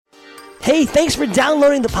Hey, thanks for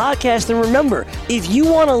downloading the podcast, and remember, if you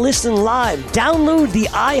want to listen live, download the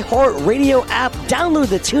iHeartRadio app, download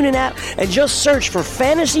the TuneIn app, and just search for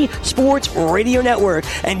Fantasy Sports Radio Network,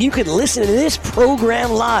 and you can listen to this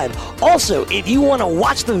program live. Also, if you want to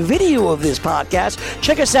watch the video of this podcast,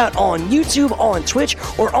 check us out on YouTube, on Twitch,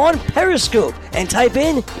 or on Periscope, and type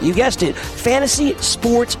in, you guessed it, Fantasy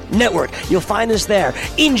Sports Network. You'll find us there.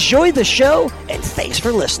 Enjoy the show, and thanks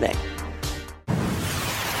for listening.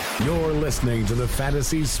 You're listening to the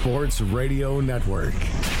Fantasy Sports Radio Network.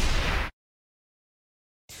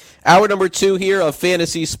 Hour number 2 here of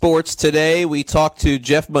Fantasy Sports Today. We talked to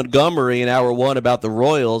Jeff Montgomery in Hour 1 about the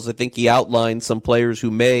Royals. I think he outlined some players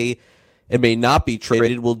who may and may not be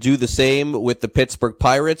traded. We'll do the same with the Pittsburgh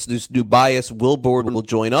Pirates. Nubyjas Wilborn will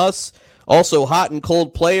join us. Also, hot and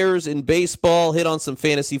cold players in baseball. Hit on some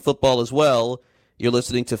fantasy football as well. You're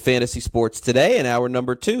listening to Fantasy Sports Today, and hour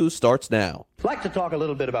number 2 starts now. I'd like to talk a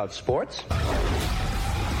little bit about sports.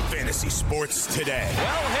 Fantasy Sports Today.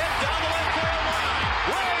 Well hit down the left field line.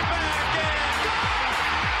 Way back in.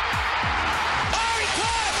 Oh, he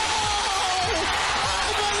caught!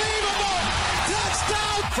 Oh, unbelievable!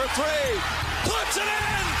 Touchdown for 3. Puts it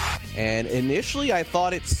in! And initially, I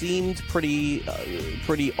thought it seemed pretty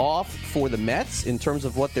off for the Mets in terms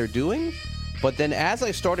of what they're doing. But then as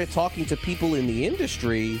I started talking to people in the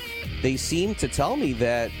industry, they seemed to tell me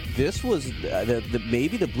that this was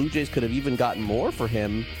maybe the Blue Jays could have even gotten more for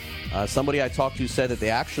him. Somebody I talked to said that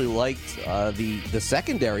they actually liked the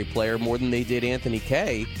secondary player more than they did Anthony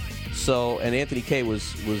Kay. And Anthony Kay was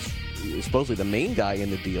supposedly the main guy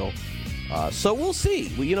in the deal. So we'll see.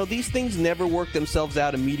 These things never work themselves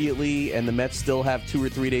out immediately, and the Mets still have 2 or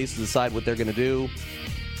 3 days to decide what they're going to do.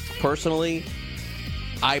 Personally,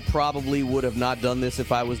 I probably would have not done this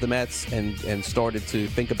if I was the Mets and started to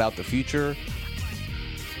think about the future.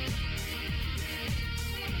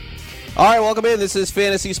 All right, welcome in. This is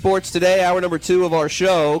Fantasy Sports Today, hour number 2 of our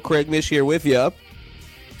show. Craig Mish here with you.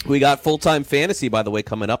 We got full-time fantasy, by the way,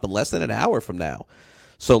 coming up in less than an hour from now.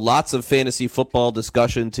 So lots of fantasy football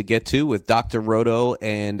discussion to get to with Dr. Roto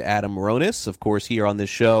and Adam Ronis. Of course, here on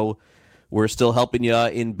this show, we're still helping you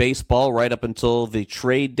in baseball right up until the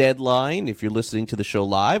trade deadline. If you're listening to the show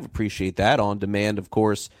live, appreciate that. On demand, of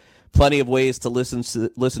course, plenty of ways to listen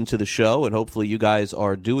to the show, and hopefully you guys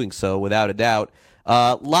are doing so without a doubt.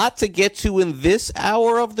 Lot to get to in this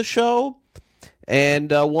hour of the show,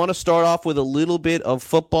 and want to start off with a little bit of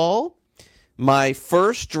football. My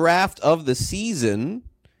first draft of the season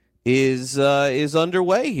is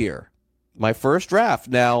underway here. My first draft.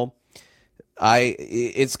 Now,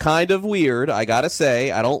 it's kind of weird, I gotta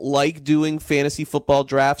say. I don't like doing fantasy football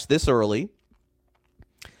drafts this early.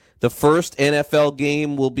 The first NFL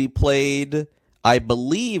game will be played, I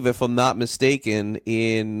believe, if I'm not mistaken,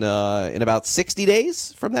 in about 60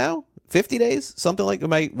 days from now, 50 days, something like.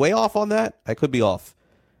 Am I way off on that? I could be off.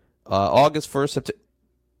 August 1st, September,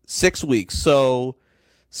 6 weeks. So,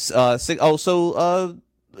 40.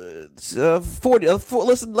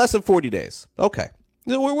 Less than 40 days. Okay,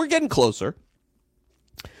 we're getting closer.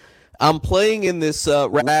 I'm playing in this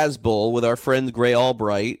Raz Bowl with our friend Gray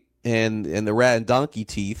Albright and the Rat and Donkey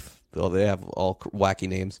Teeth. Oh, they have all wacky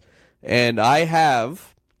names. And I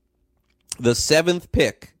have the 7th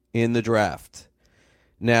pick in the draft.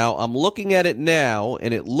 Now, I'm looking at it now,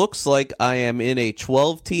 and it looks like I am in a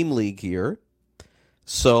 12-team league here.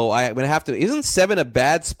 So I'm going to have to... Isn't 7 a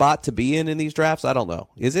bad spot to be in these drafts? I don't know.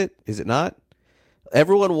 Is it? Is it not?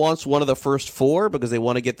 Everyone wants one of the first 4 because they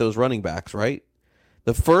want to get those running backs, right?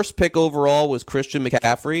 The first pick overall was Christian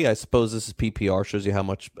McCaffrey. I suppose this is PPR, shows you how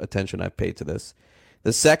much attention I've paid to this.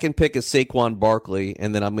 The second pick is Saquon Barkley,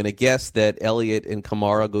 and then I'm going to guess that Elliott and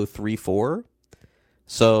Kamara go 3-4.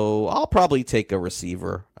 So I'll probably take a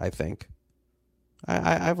receiver, I think.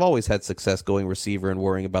 I've always had success going receiver and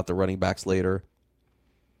worrying about the running backs later.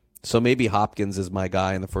 So maybe Hopkins is my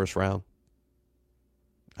guy in the first round.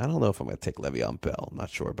 I don't know if I'm going to take Le'Veon Bell. I'm not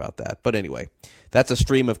sure about that. But anyway, that's a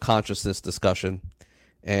stream of consciousness discussion.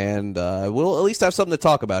 And we'll at least have something to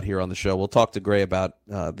talk about here on the show. We'll talk to Gray about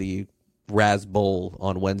the Raz Bowl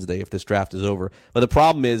on Wednesday if this draft is over. But the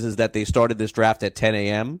problem is that they started this draft at 10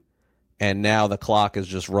 a.m., and now the clock is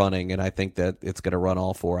just running, and I think that it's going to run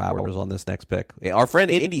all 4 hours on this next pick. Our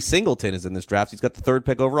friend Andy Singleton is in this draft. He's got the 3rd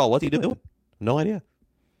pick overall. What's he doing? No idea.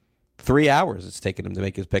 3 hours it's taken him to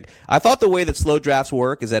make his pick. I thought the way that slow drafts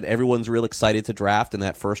work is that everyone's real excited to draft in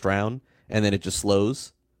that first round, and then it just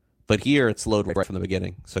slows. But here, it slowed right from the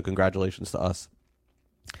beginning. So congratulations to us.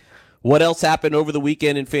 What else happened over the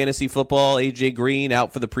weekend in fantasy football? A.J. Green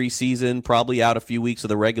out for the preseason, probably out a few weeks of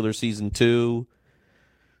the regular season too.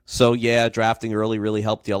 So, yeah, drafting early really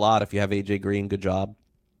helped you a lot if you have A.J. Green. Good job.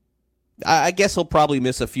 I guess he'll probably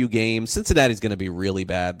miss a few games. Cincinnati's going to be really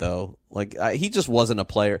bad, though. Like, he just wasn't a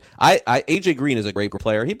player. AJ Green is a great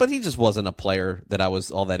player, but he just wasn't a player that I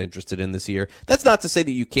was all that interested in this year. That's not to say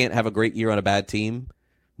that you can't have a great year on a bad team.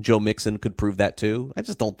 Joe Mixon could prove that too. I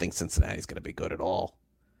just don't think Cincinnati's going to be good at all.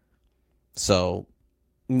 So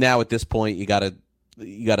now at this point, you gotta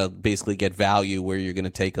basically get value where you're going to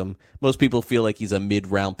take him. Most people feel like he's a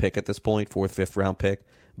mid-round pick at this point, 4th, 5th round pick.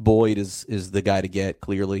 Boyd is the guy to get,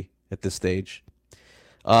 clearly, at this stage.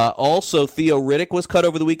 Also, Theo Riddick was cut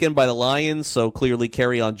over the weekend by the Lions, so clearly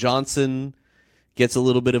Kerryon Johnson gets a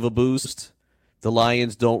little bit of a boost. The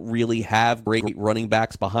Lions don't really have great running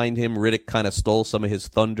backs behind him. Riddick kind of stole some of his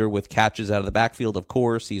thunder with catches out of the backfield, of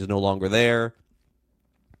course. He's no longer there.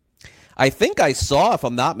 I think I saw, if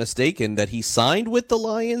I'm not mistaken, that he signed with the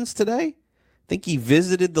Lions today. I think he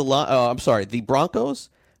visited the Broncos.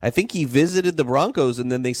 I think he visited the Broncos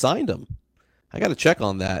and then they signed him. I got to check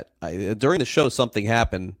on that. During the show, something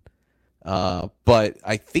happened, but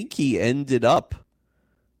I think he ended up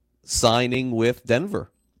signing with Denver.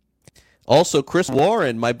 Also, Chris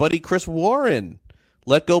Warren, my buddy Chris Warren,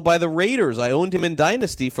 let go by the Raiders. I owned him in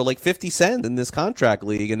Dynasty for like 50 cents in this contract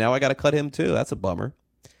league, and now I got to cut him too. That's a bummer.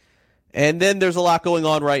 And then there's a lot going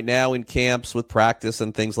on right now in camps with practice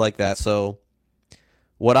and things like that. So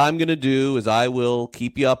what I'm going to do is I will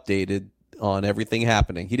keep you updated on everything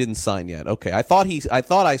happening. He didn't sign yet. Okay, I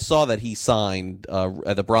thought I saw that he signed.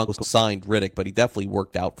 The Broncos signed Riddick, but he definitely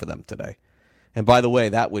worked out for them today. And by the way,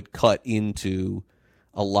 that would cut into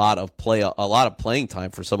a lot of playing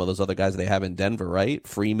time for some of those other guys they have in Denver, right?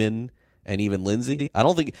 Freeman and even Lindsey.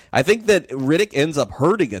 I think that Riddick ends up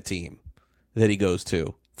hurting a team that he goes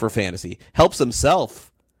to for fantasy. Helps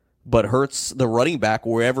himself, but hurts the running back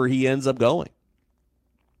wherever he ends up going.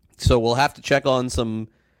 So we'll have to check on some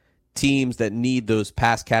teams that need those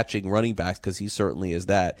pass-catching running backs because he certainly is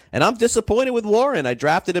that. And I'm disappointed with Warren. I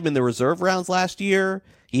drafted him in the reserve rounds last year.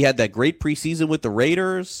 He had that great preseason with the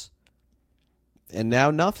Raiders. And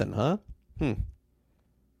now nothing, huh?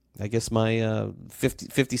 I guess my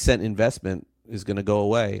 50-cent investment is going to go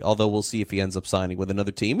away. Although we'll see if he ends up signing with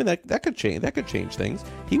another team, and that could change. That could change things.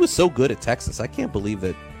 He was so good at Texas. I can't believe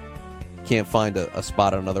that he can't find a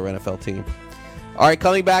spot on another NFL team. All right,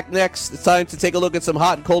 coming back next, it's time to take a look at some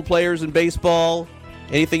hot and cold players in baseball.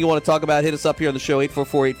 Anything you want to talk about, hit us up here on the show,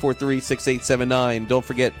 844-843-6879. Don't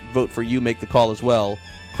forget, vote for you, make the call as well.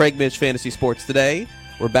 Craig Mish, Fantasy Sports Today.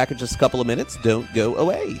 We're back in just a couple of minutes. Don't go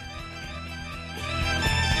away.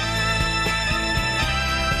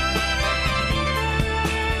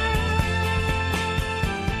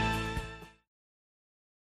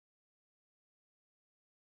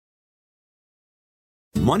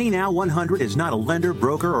 Money Now 100 is not a lender,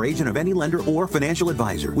 broker, or agent of any lender or financial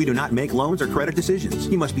advisor. We do not make loans or credit decisions.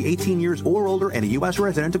 You must be 18 years or older and a U.S.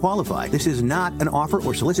 resident to qualify. This is not an offer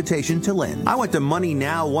or solicitation to lend. I went to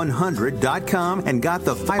MoneyNow100.com and got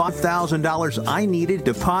the $5,000 I needed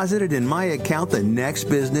deposited in my account the next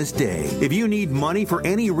business day. If you need money for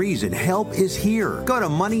any reason, help is here. Go to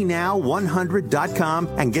MoneyNow100.com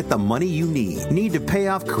and get the money you need. Need to pay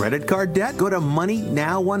off credit card debt? Go to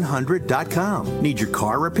MoneyNow100.com. Need your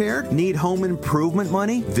car repaired? Need home improvement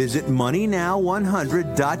money? Visit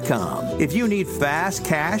MoneyNow100.com. If you need fast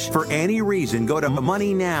cash for any reason, go to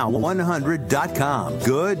MoneyNow100.com.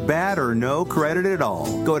 Good, bad, or no credit at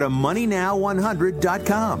all. Go to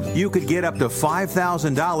MoneyNow100.com. You could get up to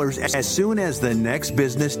 $5,000 as soon as the next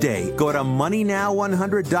business day. Go to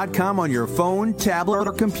MoneyNow100.com on your phone, tablet,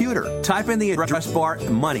 or computer. Type in the address bar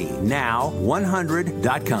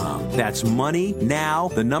MoneyNow100.com. That's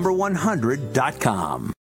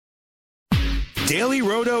MoneyNow100.com.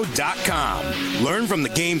 DailyRoto.com. Learn from the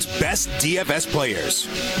game's best DFS players.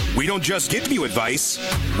 We don't just give you advice,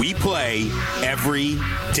 we play every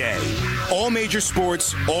day. All major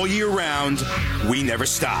sports, all year round, we never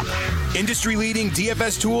stop. Industry-leading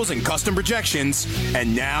DFS tools and custom projections,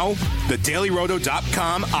 and now the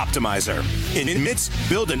DailyRoto.com Optimizer. In minutes,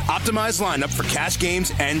 build an optimized lineup for cash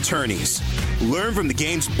games and tourneys. Learn from the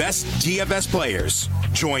game's best DFS players.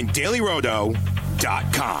 Join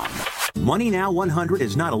DailyRoto.com. Money Now 100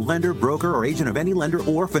 is not a lender, broker, or agent of any lender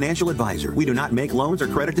or financial advisor. We do not make loans or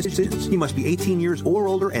credit decisions. You must be 18 years or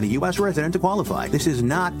older and a U.S. resident to qualify. This is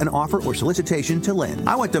not an offer or solicitation to lend.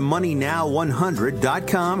 I went to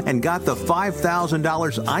MoneyNow100.com and got the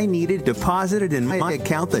 $5,000 I needed deposited in my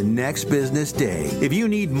account the next business day. If you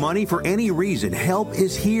need money for any reason, help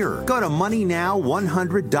is here. Go to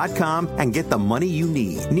MoneyNow100.com and get the money you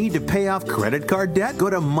need. Need to pay off credit card debt? Go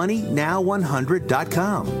to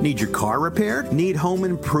MoneyNow100.com. Need your car repaired? Need home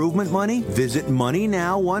improvement money? Visit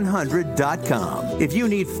MoneyNow100.com. If you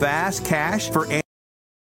need fast cash for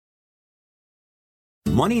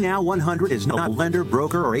Money Now 100 is not a lender,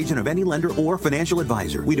 broker, or agent of any lender or financial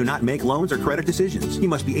advisor. We do not make loans or credit decisions. You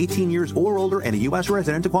must be 18 years or older and a U.S.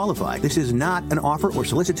 resident to qualify. This is not an offer or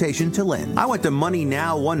solicitation to lend. I went to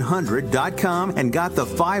MoneyNow100.com and got the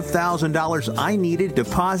 $5,000 I needed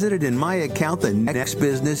deposited in my account the next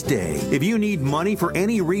business day. If you need money for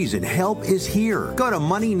any reason, help is here. Go to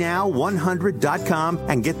MoneyNow100.com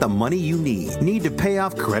and get the money you need. Need to pay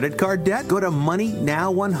off credit card debt? Go to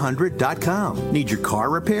MoneyNow100.com. Need your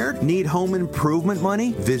car repaired? Need home improvement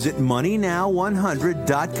money? Visit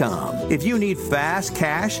MoneyNow100.com. If you need fast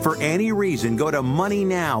cash for any reason, go to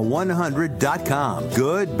MoneyNow100.com.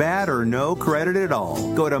 Good, bad, or no credit at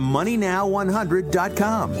all. Go to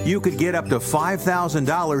MoneyNow100.com. You could get up to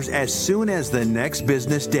 $5,000 as soon as the next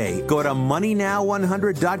business day. Go to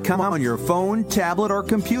MoneyNow100.com on your phone, tablet, or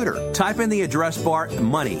computer. Type in the address bar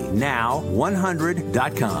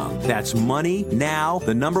MoneyNow100.com. That's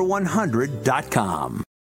MoneyNow100.com.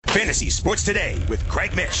 Fantasy Sports Today with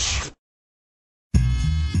Craig Mish.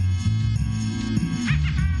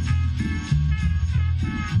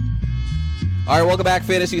 All right, welcome back,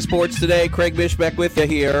 Fantasy Sports Today. Craig Mish back with you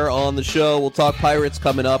here on the show. We'll talk Pirates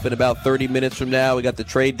coming up in about 30 minutes from now. We got the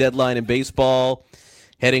trade deadline in baseball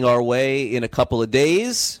heading our way in a couple of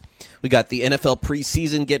days. We got the NFL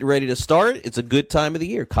preseason getting ready to start. It's a good time of the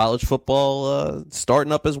year. College football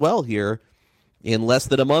starting up as well here in less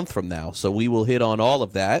than a month from now. So we will hit on all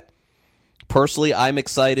of that. Personally, I'm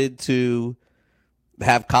excited to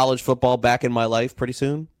have college football back in my life pretty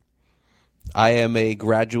soon. I am a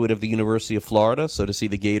graduate of the University of Florida, so to see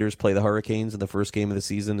the Gators play the Hurricanes in the first game of the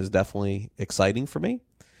season is definitely exciting for me.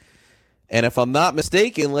 And if I'm not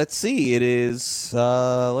mistaken, let's see, it is,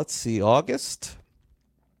 August.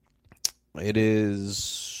 It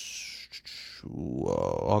is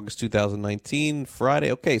August 2019,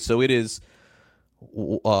 Friday. Okay, so it is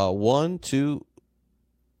 1, 2,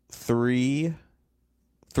 3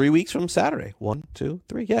 weeks from Saturday. 1, 2,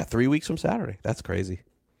 3. Yeah, 3 weeks from Saturday. That's crazy.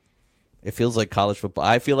 It feels like college football.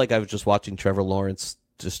 I feel like I was just watching Trevor Lawrence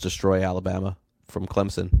just destroy Alabama from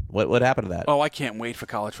Clemson. What happened to that? Oh, I can't wait for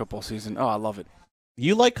college football season. Oh, I love it.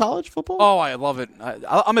 You like college football? Oh, I love it.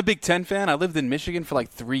 I'm a Big Ten fan. I lived in Michigan for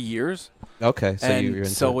like 3 years. Okay, so you're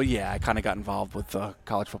into it. Yeah, I kind of got involved with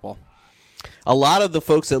college football. A lot of the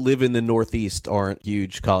folks that live in the Northeast aren't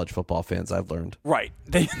huge college football fans, I've learned. Right.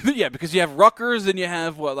 Yeah, because you have Rutgers and you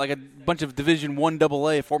have like a bunch of Division I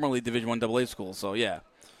AA, formerly Division I AA schools. So, yeah.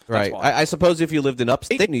 Right. I suppose if you lived in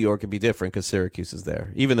upstate New York, it'd be different because Syracuse is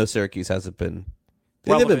there, even though Syracuse hasn't been –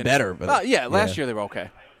 they've been better. But, last year they were okay.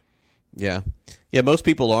 Yeah. Yeah, most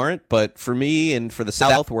people aren't, but for me and for the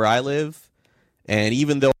South where I live, and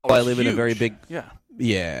even though I live in a very big –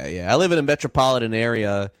 Yeah, I live in a metropolitan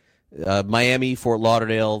area, Miami, Fort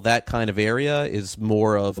Lauderdale, that kind of area is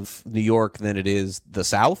more of New York than it is the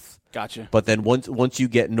South. Gotcha. But then once you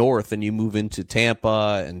get north and you move into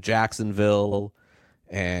Tampa and Jacksonville –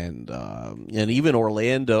 and even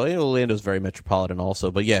Orlando. Orlando's very metropolitan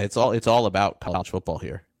also, but yeah, it's all about college football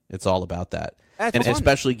here. It's all about that, and fun.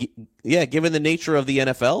 especially given the nature of the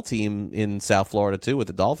NFL team in South Florida too, with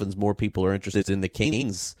the Dolphins, more people are interested in the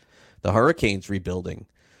Hurricanes rebuilding.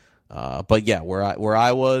 But yeah, where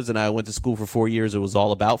I was, and I went to school for 4 years, it was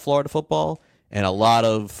all about Florida football. And a lot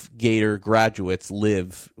of Gator graduates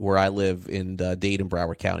live where I live in Dade and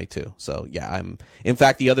Broward County, too. So, yeah, in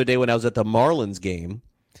fact, the other day when I was at the Marlins game,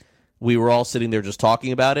 we were all sitting there just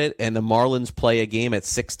talking about it, and the Marlins play a game at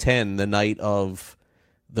 6:10 the night of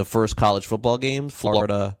the first college football game,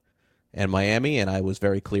 Florida and Miami, and I was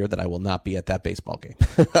very clear that I will not be at that baseball game.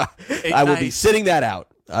 I will be sitting that out.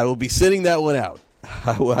 I will be sitting that one out.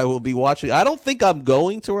 I will be watching. I don't think I'm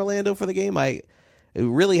going to Orlando for the game. It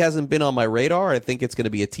really hasn't been on my radar. I think it's going to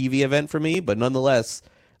be a TV event for me. But nonetheless,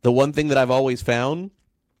 the one thing that I've always found,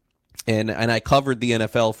 and I covered the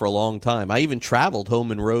NFL for a long time. I even traveled home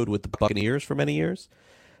and road with the Buccaneers for many years.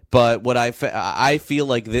 But what I feel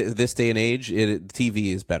like this day and age,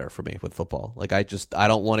 TV is better for me with football. Like I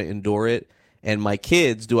don't want to endure it. And my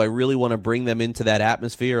kids, do I really want to bring them into that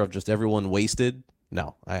atmosphere of just everyone wasted?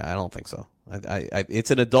 No, I don't think so.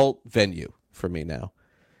 It's an adult venue for me now.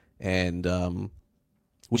 And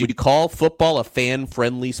would you call football a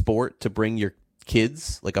fan-friendly sport to bring your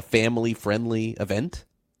kids, like a family-friendly event?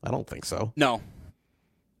 I don't think so. No.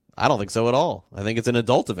 I don't think so at all. I think it's an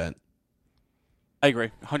adult event. I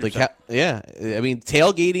agree, 100%. Like, yeah, I mean,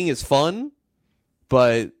 tailgating is fun,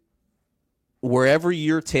 but wherever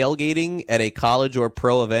you're tailgating at a college or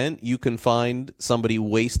pro event, you can find somebody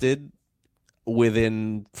wasted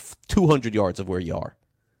within 200 yards of where you are.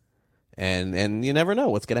 And you never know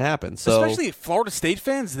what's going to happen. So especially Florida State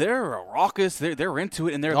fans, they're raucous. They're into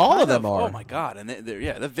it, and they're all of them are. Oh my God, and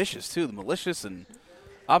they're vicious too. The malicious and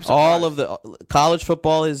all of the college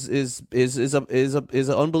football is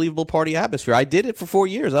an unbelievable party atmosphere. I did it for 4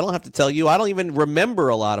 years. I don't have to tell you. I don't even remember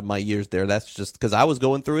a lot of my years there. That's just because I was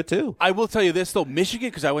going through it too. I will tell you this though, Michigan,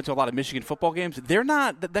 because I went to a lot of Michigan football games. They're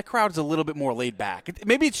not that crowd's a little bit more laid back.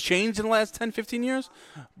 Maybe it's changed in the last 10, 15 years,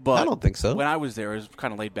 but I don't think so. When I was there, it was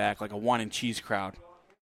kind of laid back, like a wine and cheese crowd.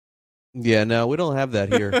 Yeah, no, we don't have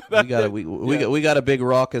that here. We got a big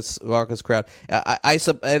raucous crowd.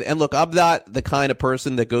 And look, I'm not the kind of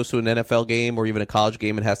person that goes to an NFL game or even a college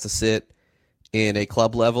game and has to sit in a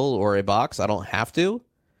club level or a box. I don't have to.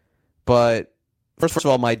 But first of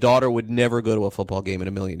all, my daughter would never go to a football game in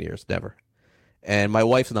a million years, never. And my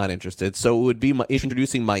wife's not interested, so it would be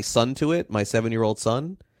introducing my son to it, my 7-year-old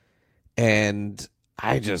son. And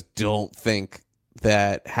I just don't think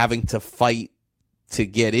that having to fight to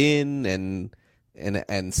get in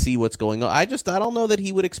and see what's going on. I don't know that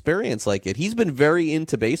he would experience like it. He's been very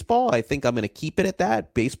into baseball. I think I'm going to keep it at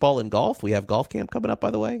that. Baseball and golf. We have golf camp coming up, by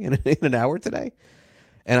the way, in an hour today.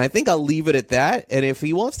 And I think I'll leave it at that. And if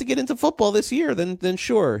he wants to get into football this year, then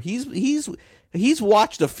sure. He's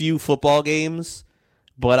watched a few football games,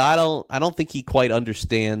 but I don't think he quite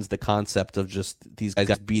understands the concept of just these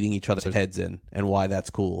guys beating each other's heads in and why that's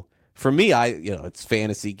cool. For me, it's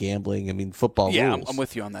fantasy gambling. I mean, football rules. Yeah, I'm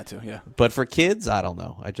with you on that too, yeah. But for kids, I don't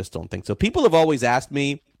know. I just don't think so. People have always asked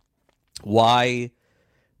me why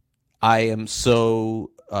I am so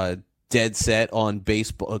dead set on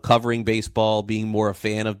baseball, covering baseball, being more a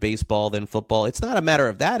fan of baseball than football. It's not a matter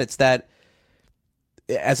of that. It's that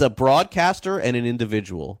as a broadcaster and an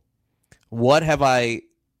individual, what have I,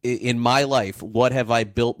 in my life, what have I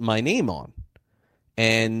built my name on?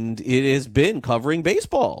 And it has been covering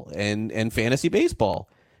baseball and fantasy baseball.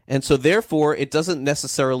 And so therefore, it doesn't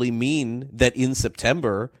necessarily mean that in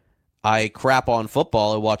September I crap on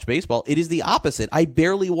football and watch baseball. It is the opposite. I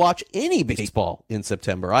barely watch any baseball in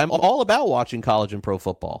September. I'm all about watching college and pro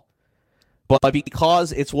football. But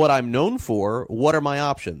because it's what I'm known for, what are my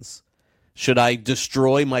options? Should I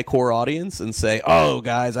destroy my core audience and say, oh,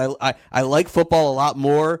 guys, I like football a lot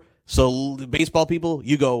more, so baseball people,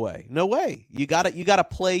 you go away? No way. You gotta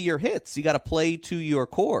play your hits. You gotta play to your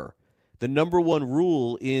core. The number one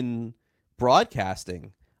rule in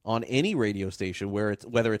broadcasting on any radio station,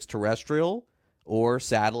 whether it's terrestrial or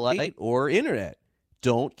satellite or internet,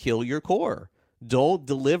 don't kill your core. Don't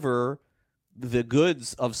deliver the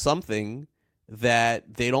goods of something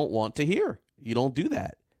that they don't want to hear. You don't do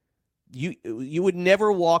that. You would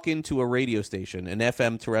never walk into a radio station, an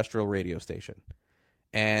FM terrestrial radio station,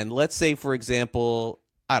 and let's say, for example,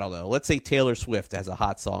 I don't know, let's say Taylor Swift has a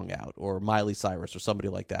hot song out, or Miley Cyrus or somebody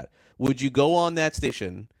like that. Would you go on that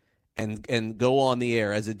station and go on the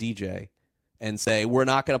air as a DJ and say, we're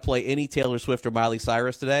not going to play any Taylor Swift or Miley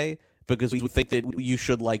Cyrus today because we think that you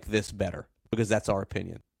should like this better because that's our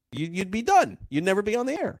opinion? You'd be done. You'd never be on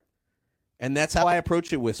the air. And that's how I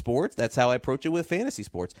approach it with sports. That's how I approach it with fantasy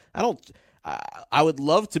sports. I would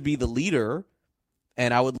love to be the leader,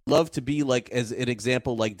 and I would love to be, like, as an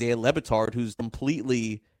example, like Dan Le Batard, who's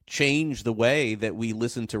completely changed the way that we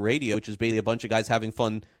listen to radio, which is basically a bunch of guys having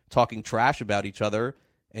fun talking trash about each other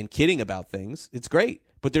and kidding about things. It's great.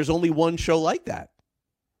 But there's only one show like that.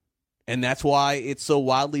 And that's why it's so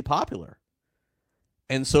wildly popular.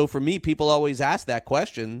 And so for me, people always ask that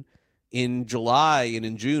question in July and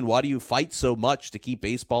in June. Why do you fight so much to keep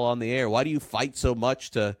baseball on the air? Why do you fight so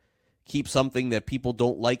much to keep something that people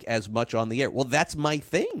don't like as much on the air? Well, that's my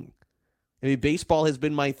thing. I mean, baseball has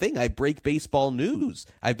been my thing. I break baseball news.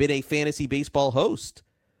 I've been a fantasy baseball host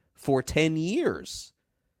for 10 years.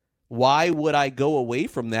 Why would I go away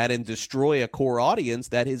from that and destroy a core audience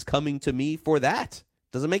that is coming to me for that?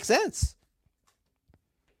 Doesn't make sense.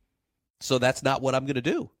 So that's not what I'm going to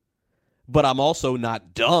do. But I'm also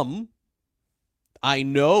not dumb. I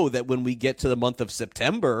know that when we get to the month of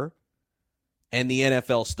September and the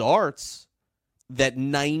NFL starts, that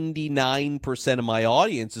 99% of my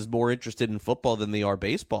audience is more interested in football than they are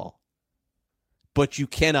baseball. But you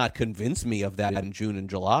cannot convince me of that in June and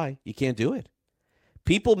July. You can't do it.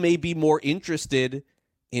 People may be more interested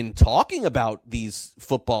in talking about these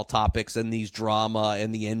football topics and these drama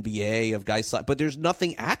and the NBA of guys, but there's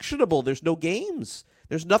nothing actionable. There's no games.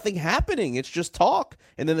 There's nothing happening. It's just talk,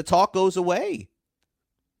 and then the talk goes away.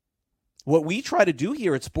 What we try to do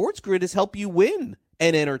here at Sports Grid is help you win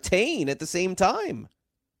and entertain at the same time.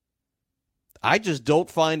 I just don't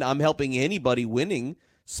find I'm helping anybody winning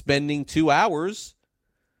spending 2 hours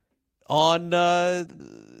on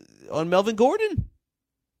Melvin Gordon.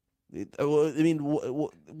 I mean,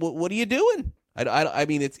 what are you doing? I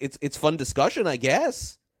mean, it's fun discussion, I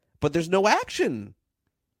guess, but there's no action.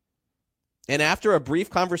 And after a brief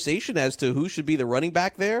conversation as to who should be the running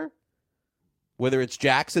back there, whether it's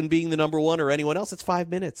Jackson being the number one or anyone else, it's 5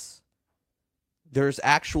 minutes. There's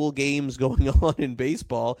actual games going on in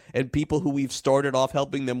baseball and people who we've started off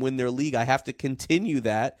helping them win their league. I have to continue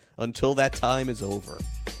that until that time is over.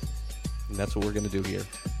 And that's what we're going to do here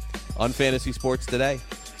on Fantasy Sports Today.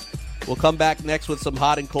 We'll come back next with some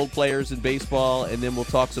hot and cold players in baseball, and then we'll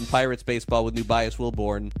talk some Pirates baseball with Nubyjas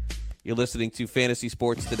Wilborn. You're listening to Fantasy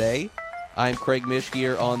Sports Today. I'm Craig Mish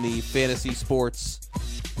here on the Fantasy Sports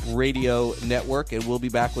Radio Network, and we'll be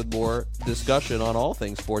back with more discussion on all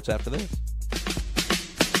things sports after this.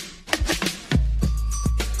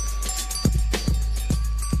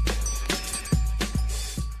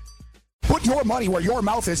 Put your money where your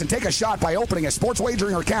mouth is and take a shot by opening a sports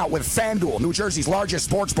wagering account with FanDuel, New Jersey's largest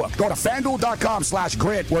sports book. Go to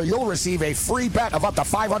FanDuel.com/grid where you'll receive a free bet of up to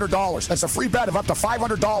 $500. That's a free bet of up to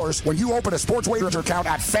 $500 when you open a sports wagering account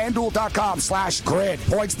at FanDuel.com/grid.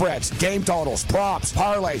 Point spreads, game totals, props,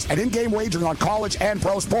 parlays, and in-game wagering on college and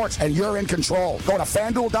pro sports, and you're in control. Go to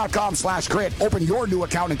FanDuel.com/grid. Open your new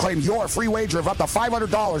account and claim your free wager of up to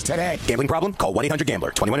 $500 today. Gambling problem? Call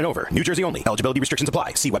 1-800-GAMBLER. 21 and over. New Jersey only. Eligibility restrictions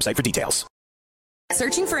apply. See website for details.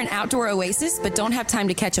 Searching for an outdoor oasis but don't have time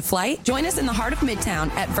to catch a flight? Join us in the heart of Midtown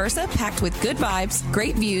at Versa, packed with good vibes,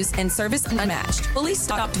 great views, and service unmatched. Fully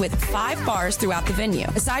stocked with 5 bars throughout the venue.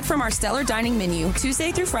 Aside from our stellar dining menu,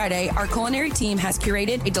 Tuesday through Friday, our culinary team has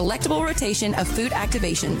curated a delectable rotation of food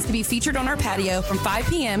activations to be featured on our patio from 5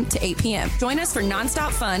 p.m. to 8 p.m. Join us for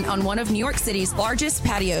nonstop fun on one of New York City's largest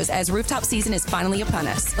patios as rooftop season is finally upon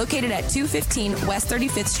us. Located at 215 West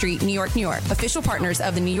 35th Street, New York, New York. Official partners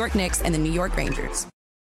of the New York Knicks and the New York Rangers.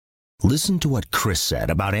 Listen to what Chris said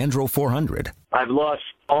about Andro 400. I've lost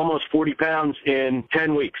almost 40 pounds in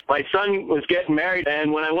 10 weeks. My son was getting married,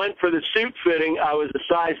 and when I went for the suit fitting, I was a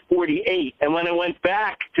size 48. And when I went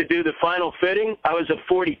back to do the final fitting, I was a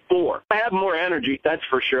 44. I have more energy, that's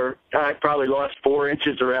for sure. I probably lost 4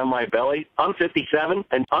 inches around my belly. I'm 57,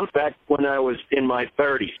 and I'm back when I was in my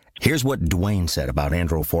 30s. Here's what Dwayne said about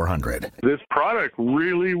Andro 400. This product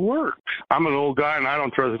really works. I'm an old guy, and I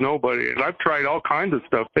don't trust nobody. I've tried all kinds of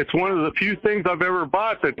stuff. It's one of the few things I've ever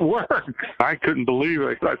bought that works. I couldn't believe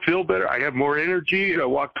it. I feel better. I have more energy. I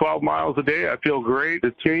walk 12 miles a day. I feel great.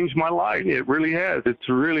 It changed my life. It really has. It's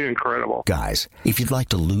really incredible. Guys, if you'd like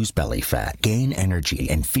to lose belly fat, gain energy,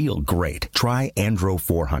 and feel great, try Andro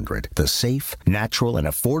 400, the safe, natural, and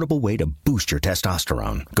affordable way to boost your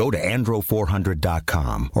testosterone. Go to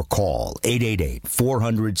andro400.com or call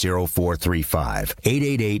 888-400-0435.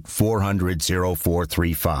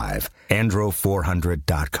 888-400-0435.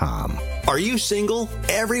 andro400.com. Are you single?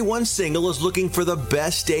 Everyone single is looking for the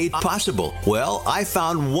best date possible. Well, I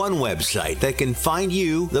found one website that can find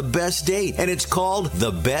you the best date, and it's called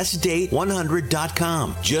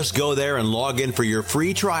thebestdate100.com. Just go there and log in for your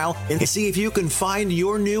free trial and see if you can find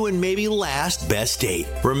your new and maybe last best date.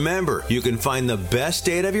 Remember, you can find the best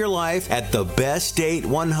date of your life at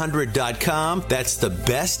thebestdate100.com. That's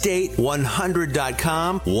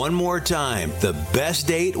thebestdate100.com. One more time,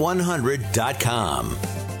 thebestdate100.com.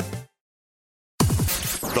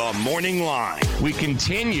 The Morning Line. We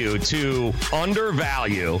continue to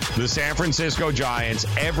undervalue the San Francisco Giants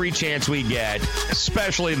every chance we get,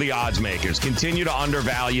 especially the odds makers. Continue to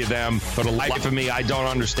undervalue them. For the life of me, I don't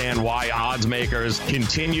understand why odds makers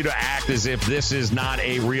continue to act as if this is not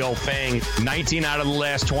a real thing. 19 out of the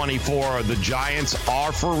last 24, the Giants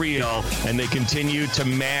are for real, and they continue to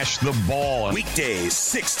mash the ball. Weekdays,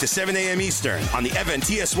 6 to 7 a.m. Eastern on the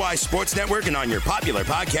FNTSY Sports Network and on your popular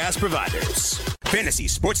podcast providers. Fantasy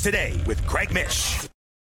Sports Today with Craig Mish.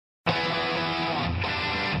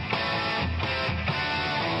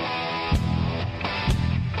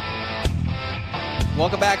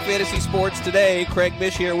 Welcome back, Fantasy Sports Today. Craig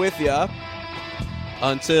Mish here with you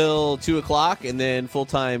until 2 o'clock, and then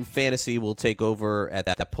full-time fantasy will take over at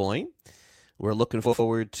that point. We're looking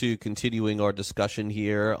forward to continuing our discussion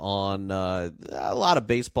here on a lot of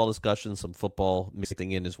baseball discussion, some football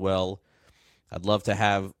mixing in as well. I'd love to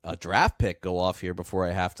have a draft pick go off here before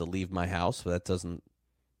I have to leave my house, but that doesn't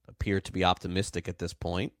appear to be optimistic at this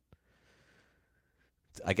point.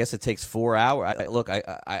 I guess it takes 4 hours.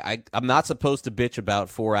 I'm not supposed to bitch about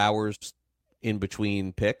 4 hours in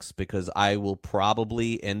between picks because I will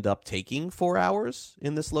probably end up taking 4 hours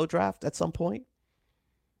in this low draft at some point.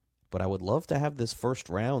 But I would love to have this first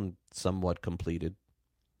round somewhat completed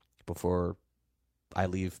before I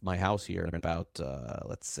leave my house here in about,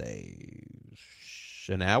 let's say,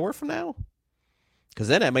 an hour from now. Because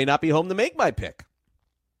then I may not be home to make my pick.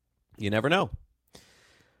 You never know.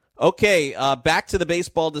 Okay, back to the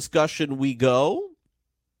baseball discussion we go.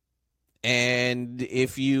 And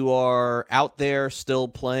if you are out there still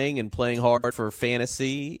playing and playing hard for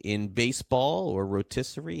fantasy in baseball or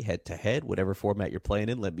rotisserie, head-to-head, whatever format you're playing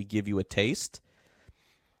in, let me give you a taste.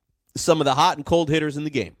 Some of the hot and cold hitters in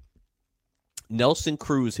the game. Nelson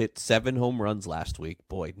Cruz hit 7 home runs last week.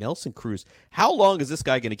 Boy, Nelson Cruz, how long is this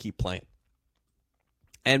guy going to keep playing?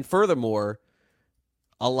 And furthermore,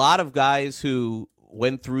 a lot of guys who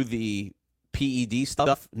went through the PED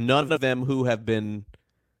stuff, none of them who have been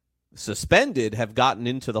suspended have gotten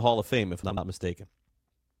into the Hall of Fame, if I'm not mistaken.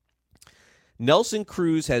 Nelson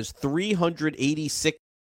Cruz has 386,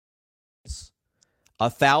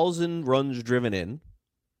 1,000 runs driven in,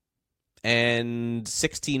 and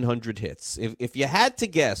 1,600 hits. If you had to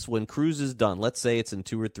guess when Cruz is done, let's say it's in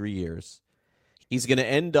 2 or 3 years, he's going to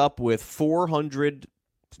end up with 400,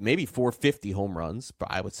 maybe 450 home runs, but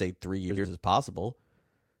I would say 3 years is possible,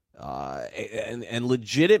 and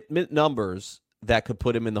legitimate numbers that could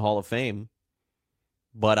put him in the Hall of Fame.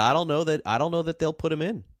 But I don't know that they'll put him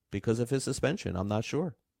in because of his suspension. I'm not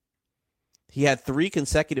sure. He had 3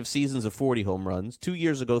 consecutive seasons of 40 home runs. 2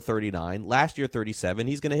 years ago, 39. Last year, 37.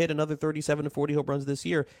 He's going to hit another 37 to 40 home runs this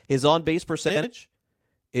year. His on-base percentage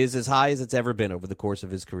is as high as it's ever been over the course of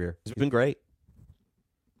his career. He's been great.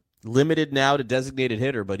 Limited now to designated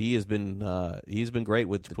hitter, but he's been great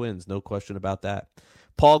with the Twins. No question about that.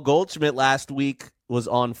 Paul Goldschmidt last week was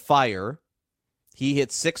on fire. He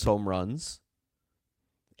hit 6 home runs,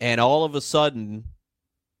 and all of a sudden,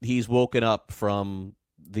 he's woken up from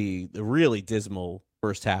the really dismal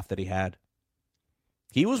first half that he had.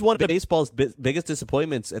 He was one of baseball's biggest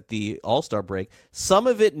disappointments at the All-Star break. Some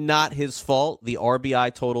of it not his fault. The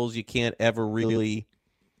RBI totals you can't ever really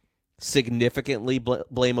significantly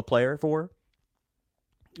blame a player for.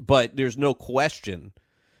 But there's no question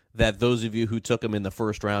that those of you who took him in the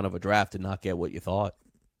first round of a draft did not get what you thought,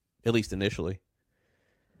 at least initially.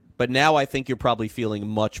 But now I think you're probably feeling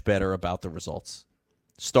much better about the results.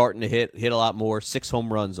 Starting to hit a lot more, 6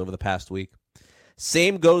 home runs over the past week.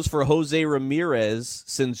 Same goes for Jose Ramirez.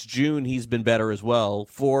 Since June, he's been better as well.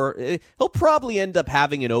 He'll probably end up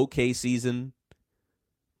having an okay season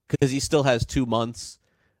because he still has 2 months.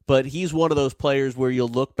 But he's one of those players where you'll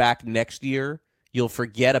look back next year, you'll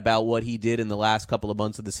forget about what he did in the last couple of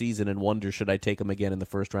months of the season and wonder, should I take him again in the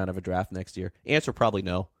first round of a draft next year? Answer, probably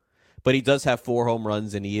no. But he does have 4 home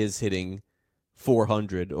runs, and he is hitting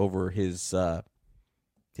 400 over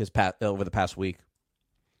over the past week.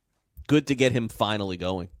 Good to get him finally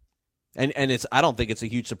going. And I don't think it's a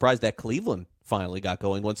huge surprise that Cleveland finally got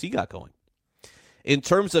going once he got going. In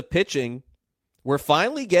terms of pitching, we're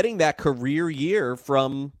finally getting that career year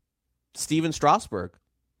from Steven Strasburg.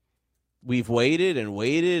 We've waited and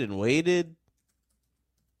waited and waited,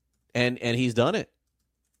 and he's done it.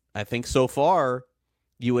 I think so far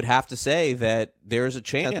you would have to say that there's a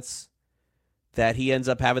chance that he ends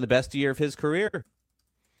up having the best year of his career.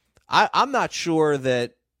 I'm not sure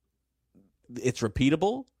that it's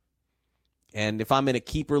repeatable. And if I'm in a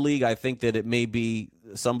keeper league, I think that it may be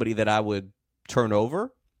somebody that I would turn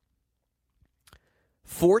over.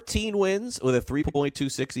 14 wins with a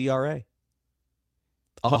 3.26 ERA.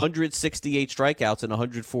 168 strikeouts in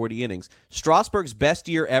 140 innings. Strasburg's best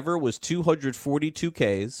year ever was 242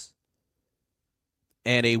 Ks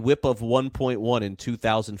and a whip of 1.1 in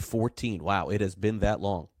 2014. Wow, it has been that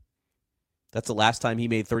long. That's the last time he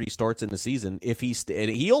made 30 starts in the season.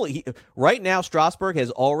 Right now, Strasburg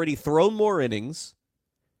has already thrown more innings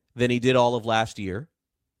than he did all of last year.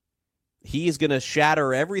 He is going to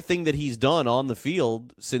shatter everything that he's done on the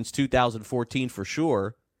field since 2014 for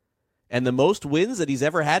sure. And the most wins that he's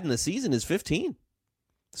ever had in a season is 15.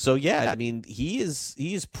 So, yeah, I mean, he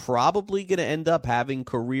is probably going to end up having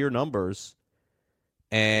career numbers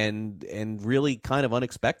and really kind of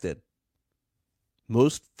unexpected.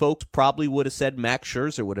 Most folks probably would have said Max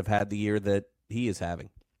Scherzer would have had the year that he is having.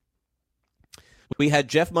 We had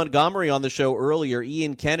Jeff Montgomery on the show earlier.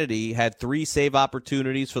 Ian Kennedy had 3 save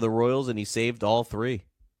opportunities for the Royals, and he saved all 3.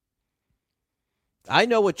 I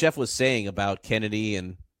know what Jeff was saying about Kennedy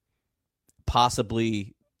and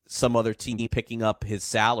possibly some other team picking up his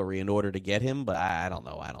salary in order to get him, but I don't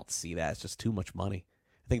know. I don't see that. It's just too much money.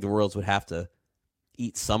 I think the Royals would have to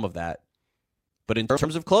eat some of that. But in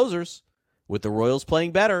terms of closers, with the Royals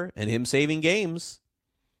playing better and him saving games,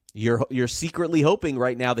 you're secretly hoping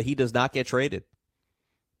right now that he does not get traded.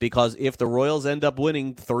 Because if the Royals end up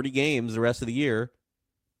winning 30 games the rest of the year,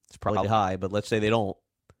 it's probably high, but let's say they don't.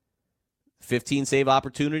 15 save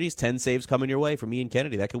opportunities, 10 saves coming your way from Ian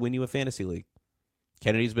Kennedy. That could win you a fantasy league.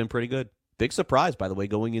 Kennedy's been pretty good. Big surprise, by the way,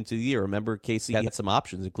 going into the year. Remember, KC had some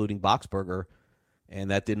options, including Boxberger, and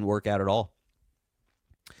that didn't work out at all.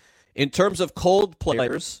 In terms of cold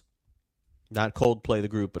players, not Coldplay the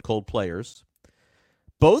group, but cold players,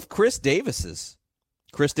 both Chris Davises.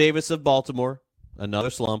 Chris Davis of Baltimore, another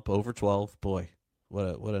slump, over 12. Boy,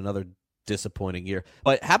 what another disappointing year.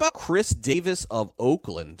 But how about Chris Davis of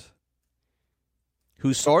Oakland,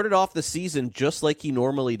 who started off the season just like he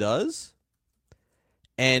normally does?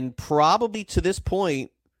 And probably to this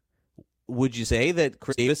point, would you say that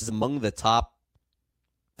Chris Davis is among the top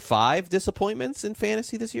 5 disappointments in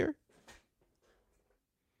fantasy this year?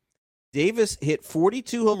 Davis hit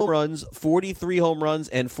 42 home runs, 43 home runs,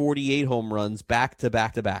 and 48 home runs back to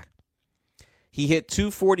back to back. He hit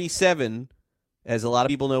 247, as a lot of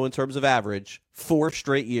people know in terms of average, 4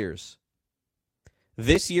 straight years.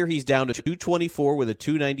 This year he's down to 224 with a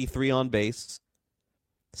 293 on base,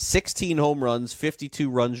 16 home runs, 52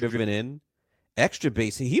 runs driven in. Extra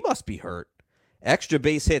base, he must be hurt. Extra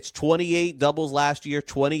base hits, 28 doubles last year,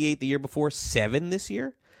 28 the year before, 7 this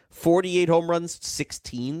year. 48 home runs,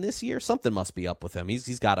 16 this year. Something must be up with him.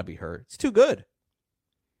 He's got to be hurt. He's too good.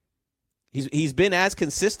 He's been as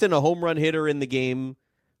consistent a home run hitter in the game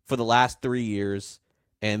for the last 3 years,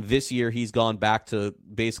 and this year he's gone back to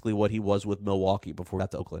basically what he was with Milwaukee before he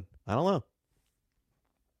got to Oakland. I don't know.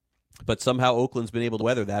 But somehow Oakland's been able to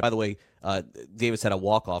weather that. By the way, Davis had a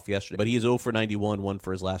walk-off yesterday, but he is 0 for 91, 1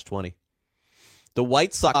 for his last 20. The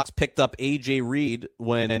White Sox picked up A.J. Reed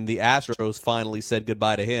when the Astros finally said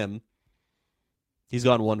goodbye to him. He's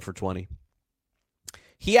gone 1 for 20.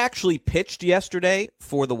 He actually pitched yesterday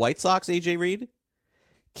for the White Sox, A.J. Reed.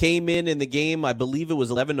 Came in the game, I believe it was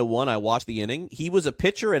 11-1. I watched the inning. He was a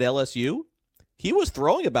pitcher at LSU. He was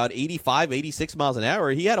throwing about 85, 86 miles an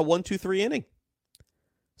hour. He had a 1-2-3 inning.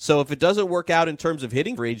 So if it doesn't work out in terms of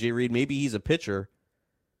hitting for A.J. Reed, maybe he's a pitcher.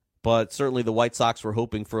 But certainly the White Sox were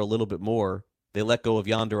hoping for a little bit more. They let go of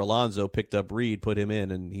Yonder Alonso, picked up Reed, put him in,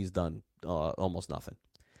 and he's done almost nothing.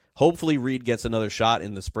 Hopefully Reed gets another shot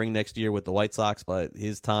in the spring next year with the White Sox, but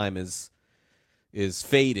his time is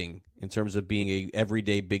fading in terms of being a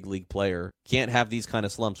everyday big league player. Can't have these kind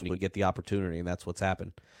of slumps when you get the opportunity, and that's what's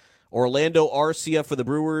happened. Orlando Arcia for the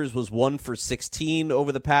Brewers was 1 for 16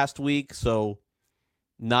 over the past week, so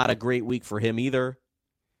not a great week for him either.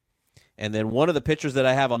 And then one of the pitchers that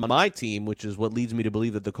I have on my team, which is what leads me to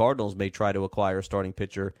believe that the Cardinals may try to acquire a starting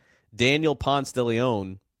pitcher, Daniel Ponce de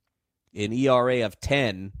Leon, an ERA of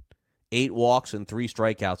 10, 8 walks and 3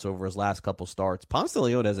 strikeouts over his last couple starts. Ponce de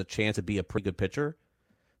Leon has a chance to be a pretty good pitcher,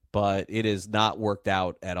 but it has not worked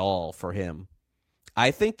out at all for him.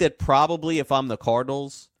 I think that probably if I'm the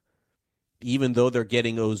Cardinals, even though they're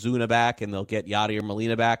getting Ozuna back and they'll get Yadier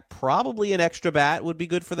Molina back, probably an extra bat would be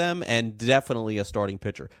good for them, and definitely a starting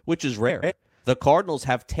pitcher, which is rare. The Cardinals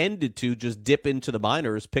have tended to just dip into the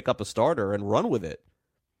minors, pick up a starter, and run with it.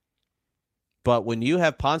 But when you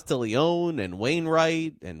have Ponce de Leon and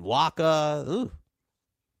Wainwright and Waka,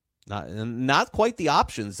 not quite the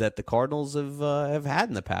options that the Cardinals have had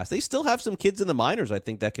in the past. They still have some kids in the minors, I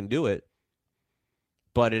think, that can do it.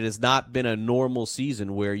 But it has not been a normal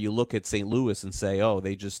season where you look at St. Louis and say, oh,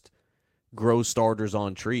 they just grow starters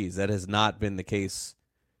on trees. That has not been the case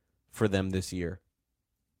for them this year.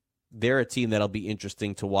 They're a team that'll be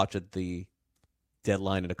interesting to watch at the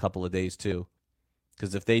deadline in a couple of days, too.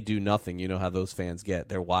 Because if they do nothing, you know how those fans get.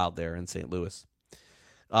 They're wild there in St. Louis.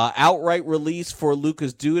 Outright release for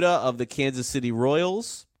Lucas Duda of the Kansas City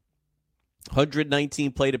Royals.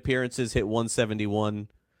 119 plate appearances, hit 171.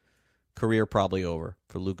 Career probably over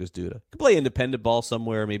for Lucas Duda. Could play independent ball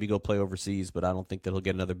somewhere, maybe go play overseas, but I don't think that he'll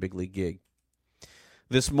get another big league gig.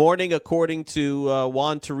 This morning, according to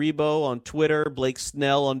Juan Taribo on Twitter, Blake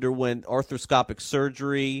Snell underwent arthroscopic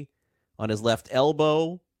surgery on his left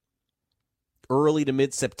elbow. Early to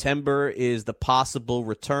mid-September is the possible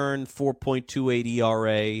return, 4.28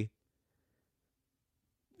 ERA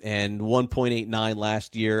and 1.89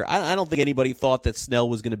 last year. I don't think anybody thought that Snell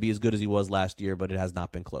was going to be as good as he was last year, but it has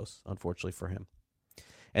not been close, unfortunately for him.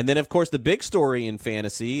 And then, of course, the big story in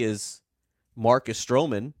fantasy is Marcus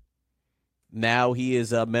Stroman. Now he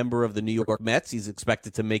is a member of the New York Mets. He's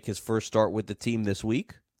expected to make his first start with the team this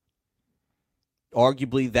week.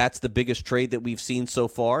 Arguably, that's the biggest trade that we've seen so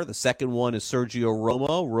far. The second one is Sergio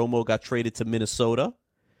Romo. Romo got traded to Minnesota.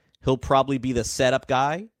 He'll probably be the setup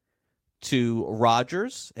guy to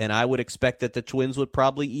Rodgers, and I would expect that the Twins would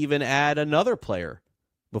probably even add another player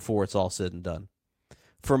before it's all said and done.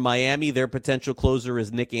 For Miami, their potential closer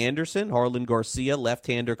is Nick Anderson. Harlan Garcia,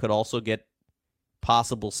 left-hander, could also get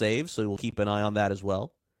possible saves, so we'll keep an eye on that as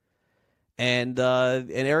well. And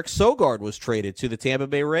Eric Sogard was traded to the Tampa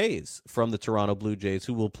Bay Rays from the Toronto Blue Jays,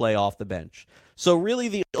 who will play off the bench. So really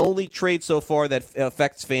the only trade so far that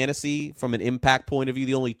affects fantasy from an impact point of view,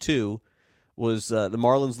 the only two, was the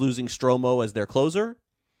Marlins losing Stromo as their closer,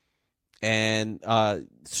 and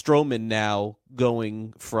Stroman now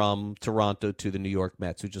going from Toronto to the New York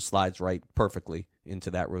Mets, who just slides right perfectly into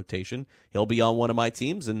that rotation. He'll be on one of my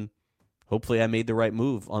teams, and hopefully I made the right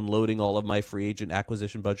move, unloading all of my free agent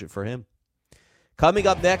acquisition budget for him. Coming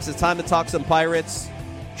up next, it's time to talk some Pirates.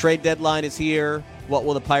 Trade deadline is here. What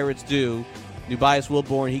will the Pirates do? Nubyjas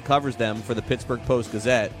Wilborn, he covers them for the Pittsburgh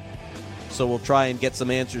Post-Gazette. So we'll try and get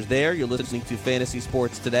some answers there. You're listening to Fantasy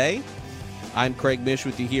Sports Today. I'm Craig Mish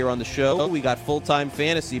with you here on the show. We got full-time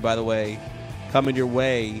fantasy, by the way, coming your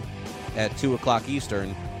way at 2 o'clock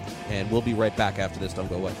Eastern. And we'll be right back after this. Don't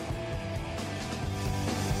go away.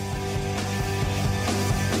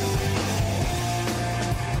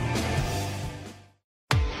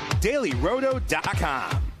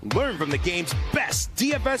 DailyRoto.com. Learn from the game's best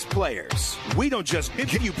DFS players. We don't just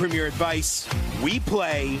give you premier advice, we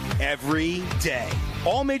play every day.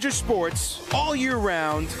 All major sports, all year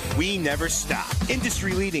round, we never stop.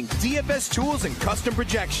 Industry-leading DFS tools and custom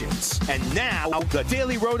projections. And now, the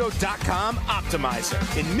DailyRoto.com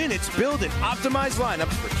Optimizer. In minutes, build and optimize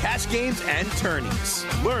lineups for cash games and tourneys.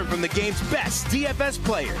 Learn from the game's best DFS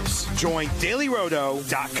players. Join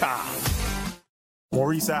DailyRoto.com.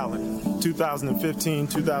 Maurice Allen,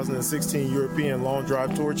 2015-2016 European Long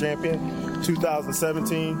Drive Tour Champion,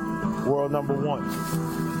 2017 World Number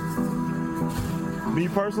 1. Me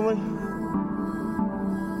personally,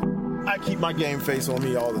 I keep my game face on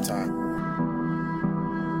me all the time.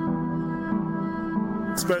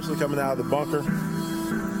 Especially coming out of the bunker,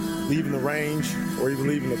 leaving the range, or even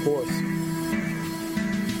leaving the course.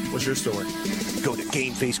 What's your story? Go to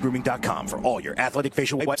GameFaceGrooming.com for all your athletic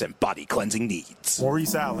facial wipes and body cleansing needs.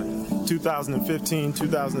 Maurice Allen,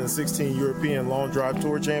 2015-2016 European Long Drive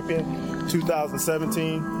Tour Champion,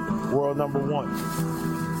 2017 World Number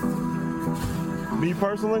 1. Me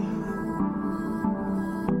personally,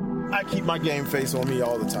 I keep my game face on me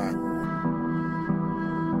all the time.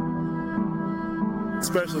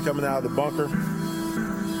 Especially coming out of the bunker,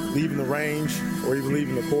 leaving the range, or even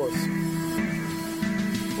leaving the course.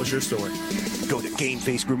 What's your story? Go to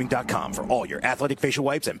GameFaceGrooming.com for all your athletic facial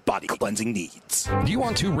wipes and body cleansing needs. Do you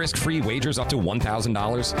want 2 risk-free wagers up to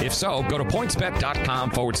 $1,000? If so, go to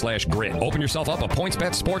PointsBet.com/grid. Open yourself up a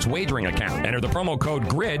PointsBet sports wagering account. Enter the promo code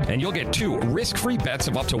GRID, and you'll get 2 risk-free bets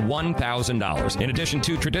of up to $1,000. In addition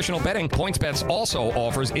to traditional betting, PointsBet also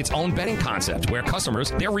offers its own betting concept, where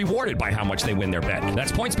customers, they're rewarded by how much they win their bet.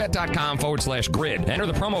 That's PointsBet.com/grid. Enter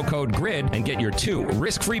the promo code GRID and get your 2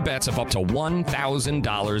 risk-free bets of up to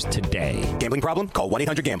 $1,000 today. Gambling problem? Call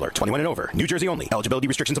 1-800-GAMBLER. 21 and over. New Jersey only. Eligibility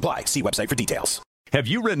restrictions apply. See website for details. Have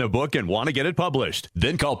you written a book and want to get it published?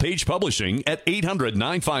 Then call Page Publishing at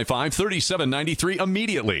 800-955-3793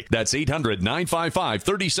 immediately. That's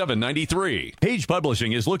 800-955-3793. Page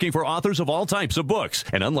Publishing is looking for authors of all types of books.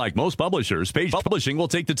 And unlike most publishers, Page Publishing will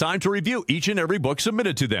take the time to review each and every book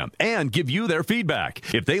submitted to them and give you their feedback.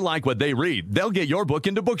 If they like what they read, they'll get your book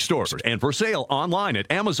into bookstores and for sale online at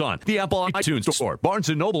Amazon, the Apple iTunes Store, Barnes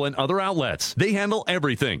 & Noble, and other outlets. They handle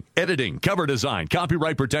everything: editing, cover design,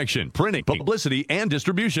 copyright protection, printing, publicity, and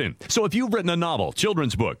distribution. So if you've written a novel,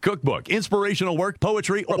 children's book, cookbook, inspirational work,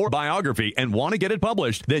 poetry, or biography and want to get it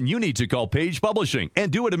published, then you need to call Page Publishing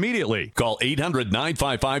and do it immediately. Call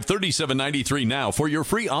 800-955-3793 now for your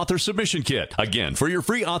free author submission kit. Again, for your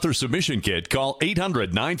free author submission kit, call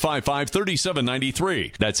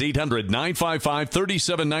 800-955-3793. That's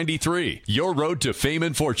 800-955-3793. Your road to fame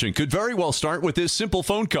and fortune could very well start with this simple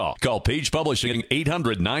phone call. Call Page Publishing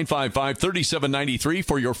 800-955-3793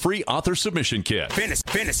 for your free author submission kit.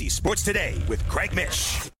 Fantasy Sports Today with Craig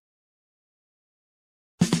Mish.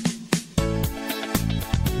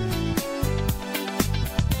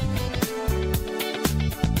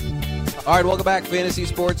 All right, welcome back. Fantasy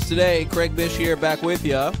Sports Today. Craig Mish here, back with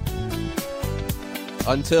you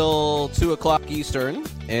until 2 o'clock Eastern,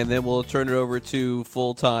 and then we'll turn it over to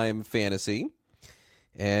full-time fantasy.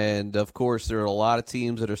 And, of course, there are a lot of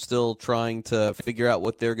teams that are still trying to figure out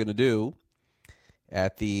what they're going to do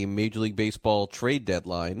at the Major League Baseball trade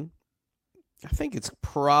deadline. I think it's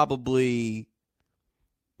probably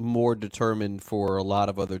more determined for a lot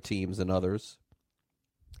of other teams than others.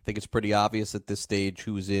 I think it's pretty obvious at this stage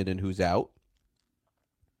who's in and who's out.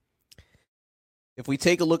 If we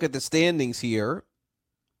take a look at the standings here,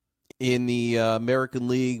 in the American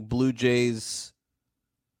League, Blue Jays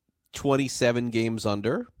 27 games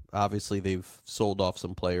under. Obviously, they've sold off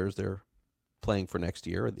some players. They're playing for next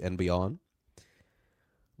year and beyond.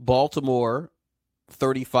 Baltimore,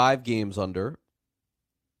 35 games under.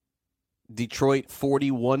 Detroit,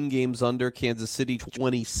 41 games under. Kansas City,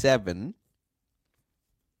 27.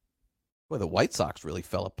 Boy, the White Sox really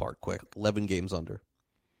fell apart quick. 11 games under.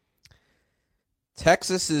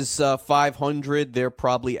 Texas is 500. They're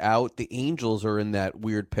probably out. The Angels are in that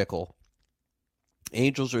weird pickle.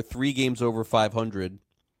 Angels are 3 games over 500.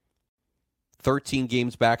 13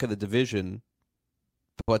 games back of the division.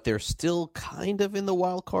 But they're still kind of in the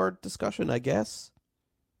wild card discussion, I guess.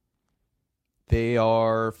 They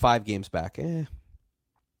are 5 games back.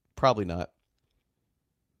 Probably not.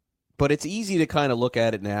 But it's easy to kind of look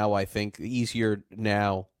at it now, I think. Easier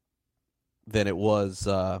now than it was,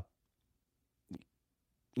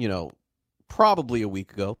 probably a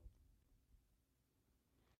week ago.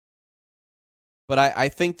 But I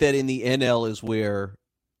think that in the NL is where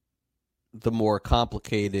the more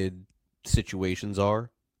complicated situations are,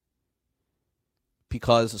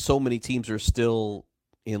 because so many teams are still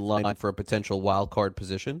in line for a potential wild card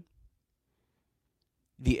position.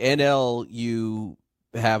 The NL, you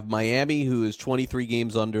have Miami, who is 23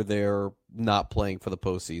 games under. They're not playing for the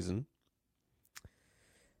postseason.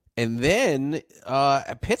 And then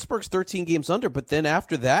Pittsburgh's 13 games under, but then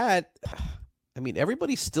after that, I mean,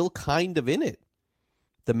 everybody's still kind of in it.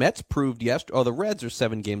 The Mets proved yesterday. Oh, the Reds are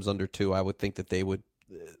 7 games under, too. I would think that they would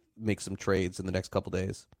make some trades in the next couple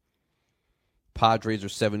days. Padres are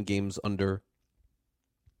 7 games under.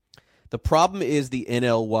 The problem is the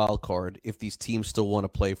NL wild card if these teams still want to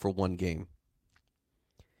play for one game.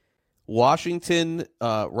 Washington,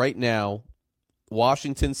 right now,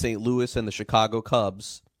 Washington, St. Louis, and the Chicago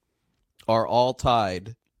Cubs are all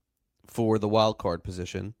tied for the wild card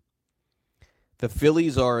position. The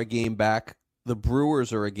Phillies are a game back. The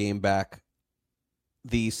Brewers are a game back.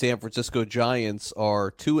 The San Francisco Giants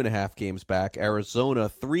are 2.5 games back. Arizona,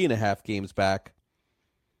 3.5 games back.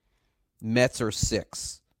 Mets are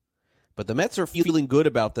 6. But the Mets are feeling good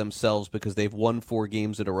about themselves because they've won 4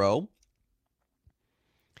 games in a row.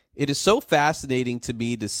 It is so fascinating to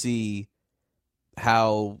me to see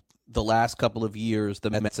how the last couple of years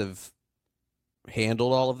the Mets have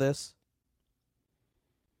handled all of this.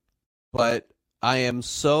 But I am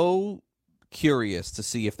so curious to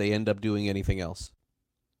see if they end up doing anything else.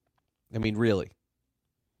 I mean, really.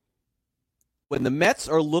 When the Mets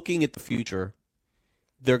are looking at the future,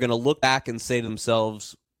 they're going to look back and say to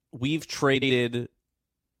themselves, we've traded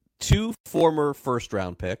 2 former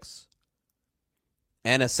first-round picks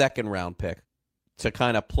and a second-round pick to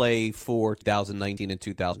kind of play for 2019 and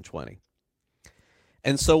 2020.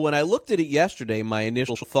 And so when I looked at it yesterday, my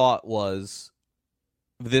initial thought was,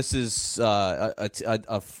 this is a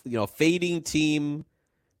fading team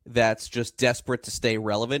that's just desperate to stay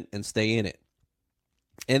relevant and stay in it.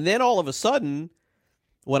 And then all of a sudden,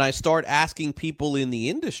 when I start asking people in the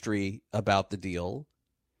industry about the deal,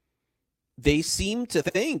 they seem to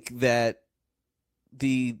think that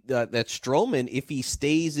that Stroman, if he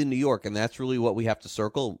stays in New York, and that's really what we have to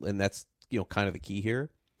circle, and that's kind of the key here.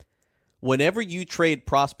 Whenever you trade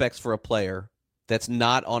prospects for a player that's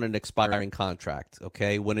not on an expiring contract,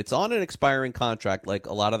 okay? When it's on an expiring contract, like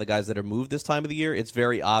a lot of the guys that are moved this time of the year, it's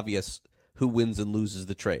very obvious who wins and loses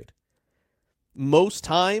the trade. Most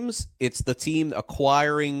times, it's the team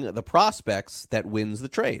acquiring the prospects that wins the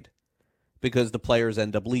trade because the players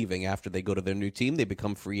end up leaving after they go to their new team. They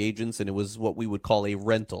become free agents, and it was what we would call a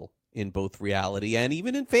rental in both reality and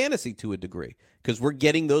even in fantasy to a degree, because we're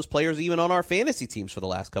getting those players even on our fantasy teams for the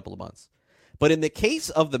last couple of months. But in the case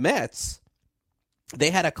of the Mets,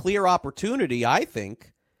 they had a clear opportunity, I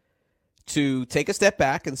think, to take a step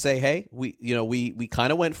back and say, hey, we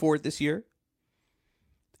kind of went for it this year,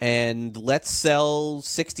 and let's sell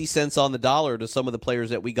 60 cents on the dollar to some of the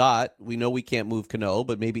players that we got. We know we can't move Cano,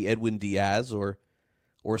 but maybe Edwin Diaz or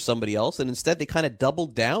somebody else. And instead, they kind of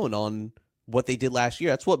doubled down on what they did last year.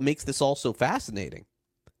 That's what makes this all so fascinating.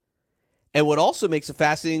 And what also makes it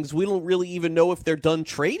fascinating is we don't really even know if they're done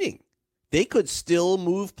trading. They could still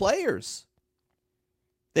move players.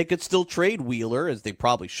 They could still trade Wheeler, as they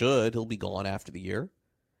probably should. He'll be gone after the year.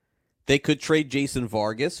 They could trade Jason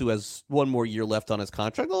Vargas, who has 1 more year left on his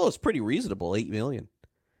contract. Oh, it's pretty reasonable, $8 million.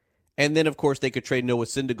 And then, of course, they could trade Noah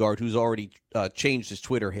Syndergaard, who's already changed his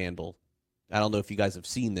Twitter handle. I don't know if you guys have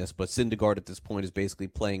seen this, but Syndergaard at this point is basically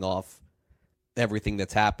playing off everything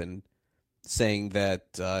that's happened, saying that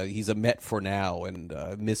he's a Met for now, and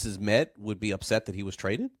Mrs. Met would be upset that he was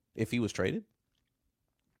traded, if he was traded.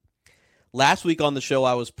 Last week on the show,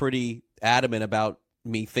 I was pretty adamant about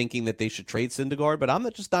me thinking that they should trade Syndergaard, but I'm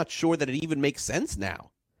just not sure that it even makes sense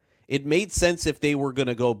now. It made sense if they were going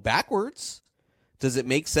to go backwards. Does it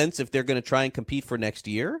make sense if they're going to try and compete for next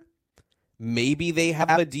year? Maybe they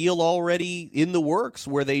have a deal already in the works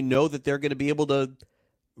where they know that they're going to be able to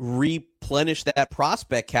replenish that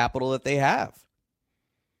prospect capital that they have.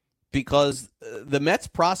 Because the Mets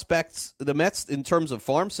prospects, the Mets in terms of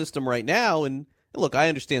farm system right now, and look, I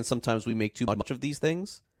understand sometimes we make too much of these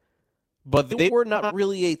things, but they were not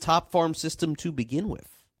really a top farm system to begin with.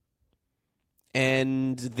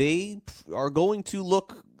 And they are going to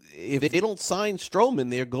look, if they don't sign Stroman,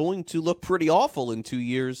 they're going to look pretty awful in 2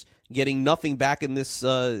 years, getting nothing back in this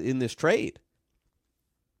trade.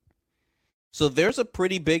 So there's a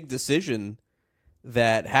pretty big decision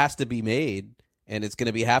that has to be made, and it's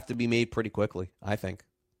going to have to be made pretty quickly, I think.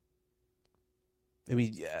 I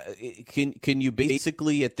mean, can you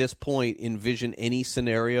basically at this point envision any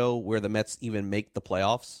scenario where the Mets even make the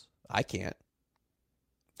playoffs? I can't.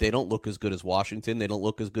 They don't look as good as Washington. They don't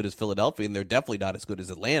look as good as Philadelphia, and they're definitely not as good as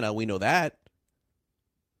Atlanta. We know that.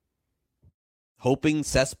 Hoping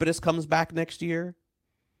Cespedes comes back next year.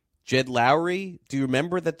 Jed Lowry, do you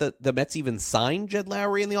remember that the Mets even signed Jed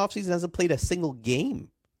Lowry in the offseason? Hasn't played a single game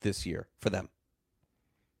this year for them.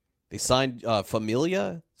 They signed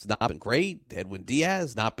Familia. It's not been great. Edwin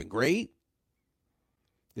Diaz, not been great.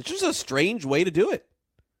 It's just a strange way to do it.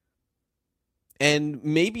 And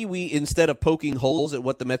maybe we, instead of poking holes at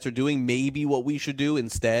what the Mets are doing, maybe what we should do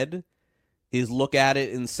instead is look at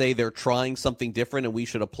it and say they're trying something different and we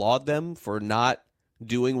should applaud them for not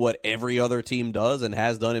doing what every other team does and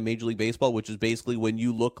has done in Major League Baseball, which is basically when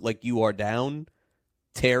you look like you are down,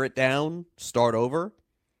 tear it down, start over,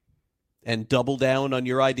 and double down on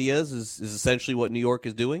your ideas is essentially what New York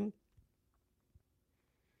is doing.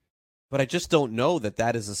 But I just don't know that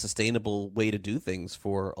that is a sustainable way to do things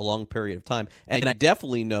for a long period of time. And I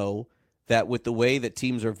definitely know that with the way that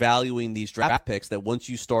teams are valuing these draft picks, that once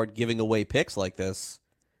you start giving away picks like this,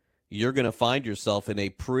 you're going to find yourself in a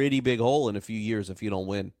pretty big hole in a few years if you don't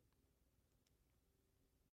win.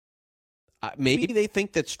 Maybe they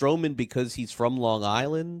think that Stroman, because he's from Long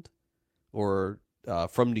Island or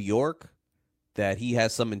from New York, that he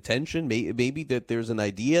has some intention. Maybe that there's an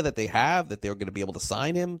idea that they have that they're going to be able to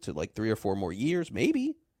sign him to like 3 or 4 more years.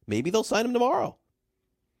 Maybe they'll sign him tomorrow.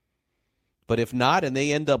 But if not, and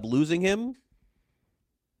they end up losing him,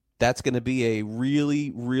 that's going to be a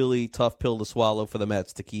really, really tough pill to swallow for the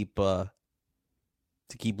Mets to keep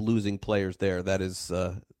losing players there. That is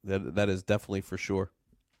definitely for sure.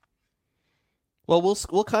 Well,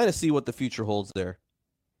 we'll kind of see what the future holds there.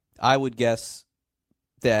 I would guess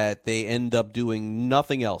that they end up doing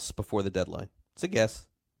nothing else before the deadline. It's a guess.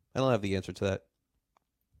 I don't have the answer to that.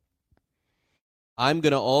 I'm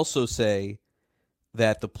going to also say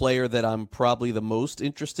that the player that I'm probably the most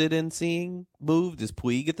interested in seeing moved is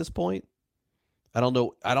Puig at this point. I don't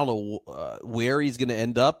know where he's going to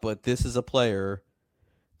end up, but this is a player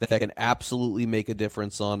that can absolutely make a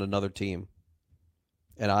difference on another team.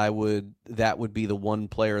 And that would be the one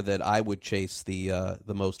player that I would chase the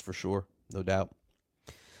most for sure, no doubt.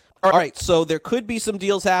 All right, so there could be some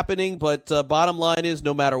deals happening, but bottom line is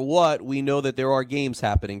no matter what, we know that there are games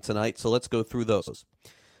happening tonight, so let's go through those.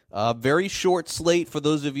 Very short slate for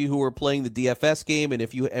those of you who are playing the DFS game, and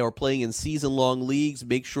if you are playing in season-long leagues,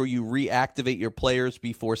 make sure you reactivate your players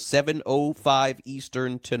before 7:05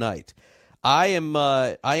 Eastern tonight. I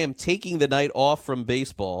am taking the night off from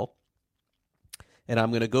baseball, and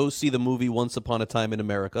I'm going to go see the movie Once Upon a Time in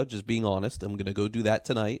America, just being honest. I'm going to go do that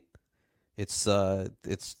tonight. It's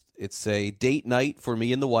a date night for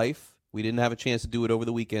me and the wife. We didn't have a chance to do it over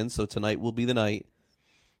the weekend, so tonight will be the night.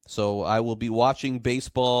 So I will be watching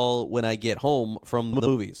baseball when I get home from the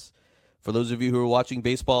movies. For those of you who are watching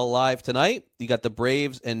baseball live tonight, you got the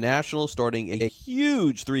Braves and Nationals starting a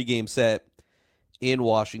huge 3-game set in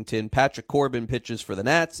Washington. Patrick Corbin pitches for the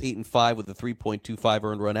Nats, 8-5 with a 3.25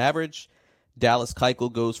 earned run average. Dallas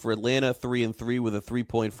Keuchel goes for Atlanta, 3-3 with a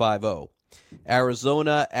 3.50.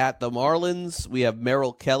 Arizona at the Marlins. We have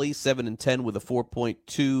Merrill Kelly, 7-10 with a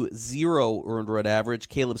 4.20 earned run average.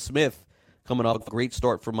 Caleb Smith coming off a great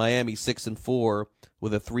start for Miami, 6-4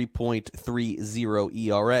 with a 3.30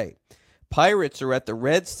 ERA. Pirates are at the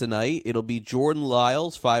Reds tonight. It'll be Jordan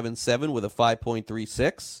Lyles, 5-7 with a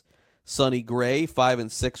 5.36. Sonny Gray,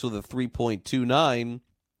 5-6 with a 3.29.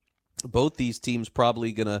 Both these teams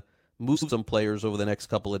probably going to move some players over the next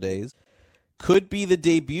couple of days. Could be the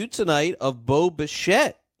debut tonight of Bo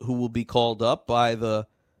Bichette, who will be called up by the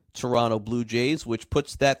Toronto Blue Jays, which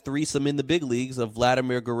puts that threesome in the big leagues of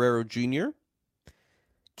Vladimir Guerrero Jr.,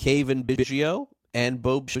 Cavan Biggio, and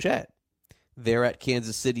Bo Bichette. They're at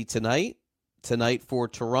Kansas City tonight. Tonight for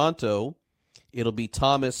Toronto, it'll be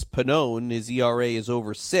Thomas Pannone. His ERA is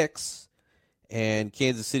over 6. And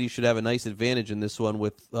Kansas City should have a nice advantage in this one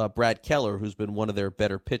with Brad Keller, who's been one of their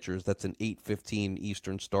better pitchers. That's an 8:15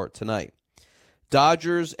 Eastern start tonight.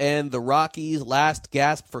 Dodgers and the Rockies, last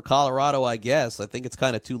gasp for Colorado, I guess. I think it's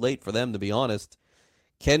kind of too late for them, to be honest.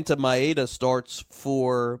 Kenta Maeda starts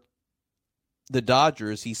for the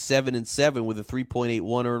Dodgers. He's 7-7 with a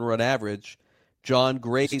 3.81 earned run average. John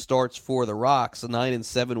Gray starts for the Rocks,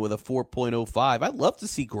 9-7 with a 4.05. I'd love to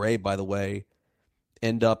see Gray, by the way,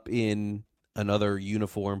 end up in another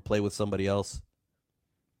uniform, play with somebody else.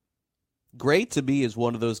 Gray, to me, is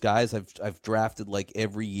one of those guys I've drafted like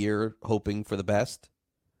every year hoping for the best.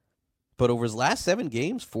 But over his last 7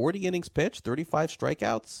 games, 40 innings pitched, 35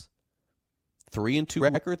 strikeouts, 3-2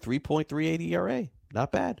 record, 3.38 ERA.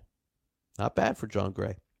 Not bad. Not bad for John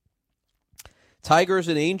Gray. Tigers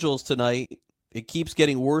and Angels tonight. It keeps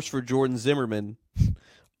getting worse for Jordan Zimmerman.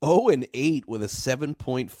 0-8 with a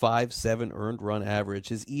 7.57 earned run average.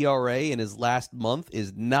 His ERA in his last month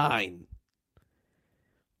is 9.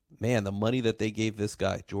 Man, the money that they gave this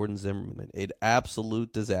guy, Jordan Zimmerman, an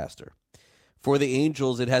absolute disaster. For the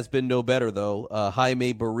Angels, it has been no better, though.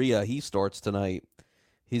 Jaime Barria, he starts tonight.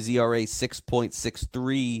 His ERA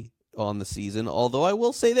 6.63 on the season. Although I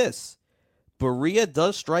will say this, Barria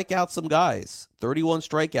does strike out some guys. 31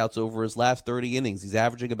 strikeouts over his last 30 innings. He's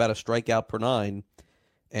averaging about a strikeout per 9.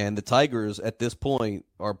 And the Tigers, at this point,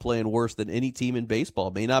 are playing worse than any team in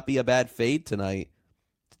baseball. May not be a bad fade tonight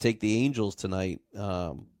to take the Angels tonight.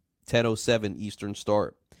 10:07 Eastern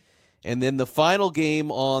start. And then the final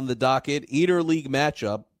game on the docket, Interleague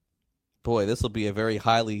matchup. Boy, this will be a very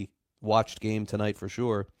highly watched game tonight for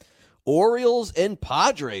sure. Orioles and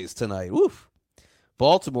Padres tonight. Woof.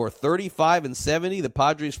 Baltimore 35-70. The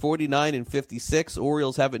Padres 49-56.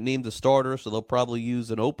 Orioles haven't named a starter, so they'll probably use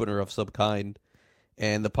an opener of some kind.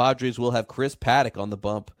 And the Padres will have Chris Paddock on the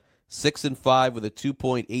bump, 6-5 with a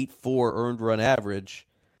 2.84 earned run average.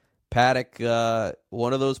 Paddock,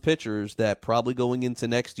 one of those pitchers that probably going into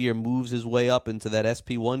next year moves his way up into that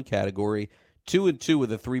SP1 category. 2-2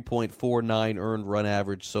 with a 3.49 earned run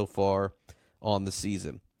average so far on the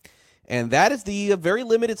season. And that is the very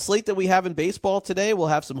limited slate that we have in baseball today. We'll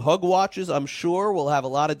have some hug watches, I'm sure. We'll have a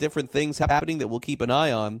lot of different things happening that we'll keep an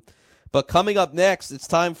eye on. But coming up next, it's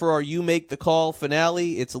time for our You Make the Call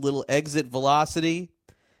finale. It's a little exit velocity.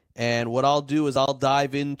 And what I'll do is I'll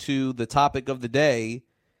dive into the topic of the day,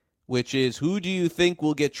 which is who do you think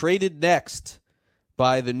will get traded next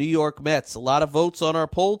by the New York Mets? A lot of votes on our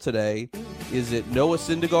poll today. Is it Noah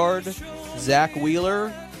Syndergaard, Zach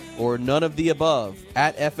Wheeler, or none of the above?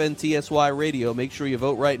 At FNTSY Radio. Make sure you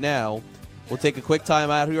vote right now. We'll take a quick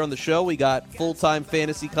time out here on the show. We got full-time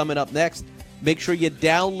fantasy coming up next. Make sure you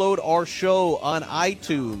download our show on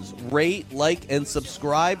iTunes. Rate, like, and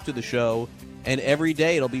subscribe to the show. And every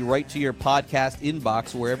day it'll be right to your podcast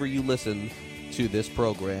inbox wherever you listen to this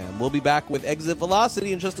program. We'll be back with Exit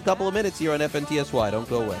Velocity in just a couple of minutes here on FNTSY. Don't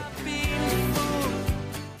go away.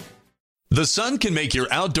 The sun can make your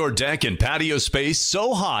outdoor deck and patio space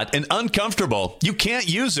so hot and uncomfortable you can't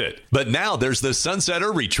use it. But now there's the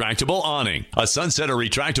Sunsetter Retractable Awning. A Sunsetter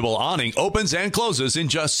Retractable Awning opens and closes in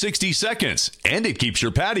just 60 seconds, and it keeps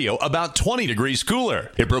your patio about 20 degrees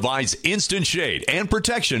cooler. It provides instant shade and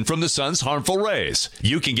protection from the sun's harmful rays.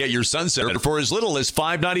 You can get your Sunsetter for as little as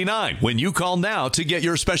 $5.99 when you call now to get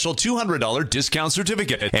your special $200 discount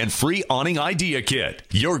certificate and free awning idea kit.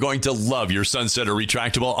 You're going to love your Sunsetter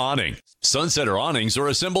Retractable Awning. Sunsetter awnings are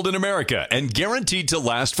assembled in America and guaranteed to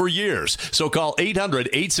last for years. So call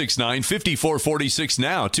 800-869-5446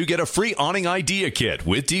 now to get a free awning idea kit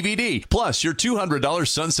with DVD, plus your $200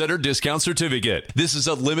 Sunsetter discount certificate. This is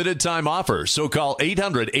a limited time offer, so call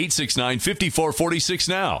 800-869-5446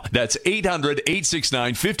 now. That's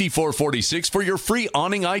 800-869-5446 for your free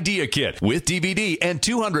awning idea kit with DVD and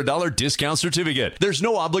 $200 discount certificate. There's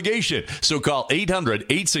no obligation, so call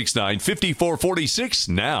 800-869-5446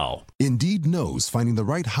 now. Indeed knows finding the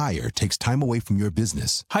right hire takes time away from your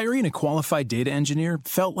business. Hiring a qualified data engineer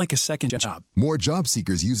felt like a second job. More job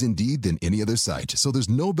seekers use Indeed than any other site, so there's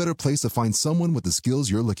no better place to find someone with the skills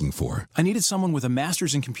you're looking for. I needed someone with a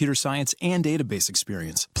master's in computer science and database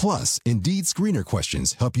experience. Plus, Indeed screener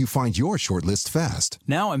questions help you find your shortlist fast.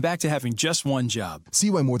 Now I'm back to having just one job. See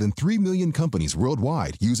why more than 3 million companies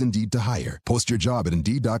worldwide use Indeed to hire. Post your job at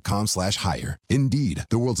Indeed.com/hire. Indeed,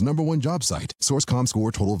 the world's #1 job site. Source.com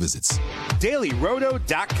score total visits.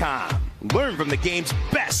 DailyRoto.com. Learn from the game's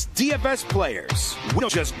best DFS players. We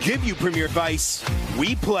don't just give you premier advice,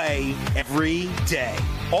 we play every day.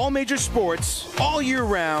 All major sports, all year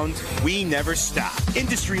round, we never stop.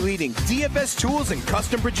 Industry-leading DFS tools and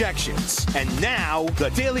custom projections. And now, the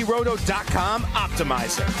DailyRoto.com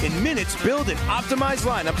Optimizer. In minutes, build and optimize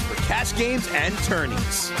lineups for cash games and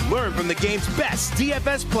tourneys. Learn from the game's best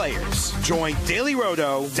DFS players. Join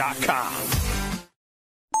DailyRoto.com.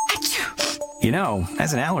 You know,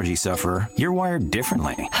 as an allergy sufferer, you're wired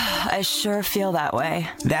differently. I sure feel that way.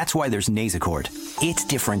 That's why there's Nasacort. It's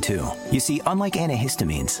different too. You see, unlike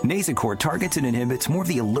antihistamines, Nasacort targets and inhibits more of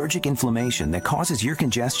the allergic inflammation that causes ear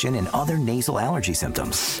congestion and other nasal allergy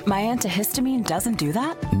symptoms. My antihistamine doesn't do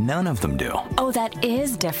that? None of them do. Oh, that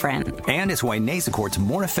is different. And it's why Nasacort's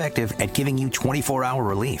more effective at giving you 24-hour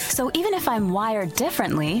relief. So even if I'm wired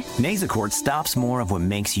differently, Nasacort stops more of what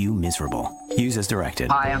makes you miserable. Use as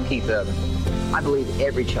directed. Hi, I'm Keith Urban. I believe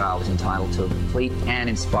every child is entitled to a complete and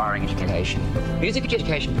inspiring education. Music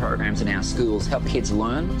education programs in our schools help kids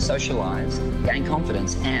learn, socialize, gain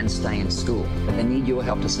confidence, and stay in school. But they need your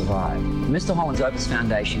help to survive. Mr. Holland's Opus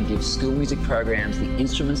Foundation gives school music programs the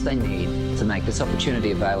instruments they need to make this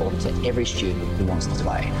opportunity available to every student who wants to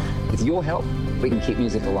play. With your help, we can keep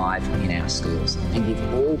music alive in our schools and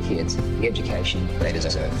give all kids the education they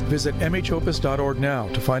deserve. Visit mhopus.org now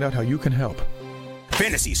to find out how you can help.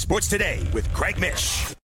 Fantasy Sports Today with Craig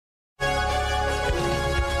Mish. All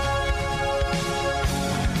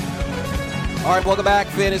right, welcome back.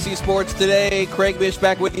 Fantasy Sports Today. Craig Mish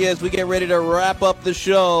back with you as we get ready to wrap up the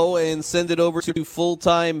show and send it over to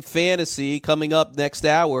Full-Time Fantasy. Coming up next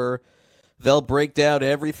hour, they'll break down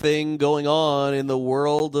everything going on in the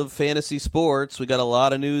world of fantasy sports. We got a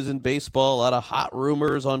lot of news in baseball, a lot of hot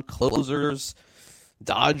rumors on closers.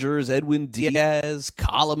 Dodgers, Edwin Diaz,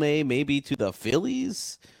 Colome, maybe to the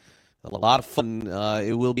Phillies. A lot of fun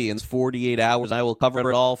it will be in 48 hours. I will cover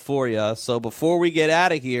it all for you. So before we get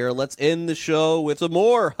out of here, let's end the show with some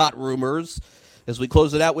more hot rumors as we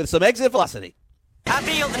close it out with some exit velocity. I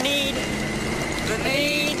feel the need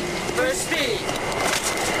for speed.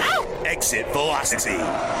 Ow! Exit velocity.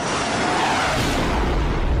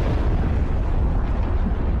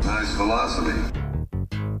 Nice velocity.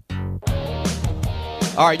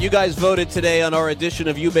 All right, you guys voted today on our edition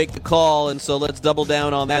of You Make the Call, and so let's double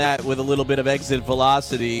down on that with a little bit of exit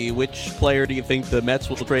velocity. Which player do you think the Mets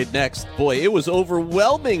will trade next? Boy, it was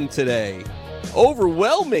overwhelming today.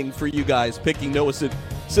 Overwhelming for you guys picking Noah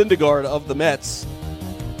Syndergaard of the Mets,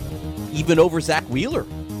 even over Zach Wheeler.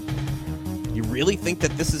 You really think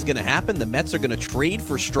that this is going to happen? The Mets are going to trade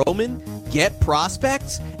for Stroman, get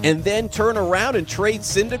prospects, and then turn around and trade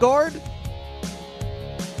Syndergaard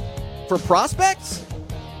for prospects?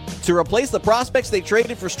 To replace the prospects they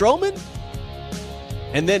traded for Stroman?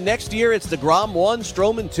 And then next year it's DeGrom 1,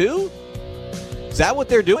 Stroman 2? Is that what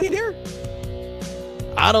they're doing here?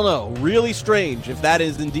 I don't know. Really strange if that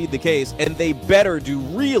is indeed the case. And they better do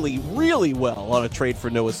really, really well on a trade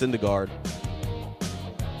for Noah Syndergaard.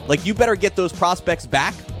 Like, you better get those prospects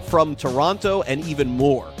back from Toronto and even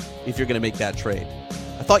more if you're going to make that trade.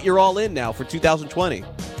 I thought you're all in now for 2020.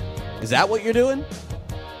 Is that what you're doing?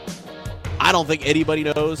 I don't think anybody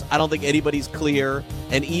knows. I don't think anybody's clear.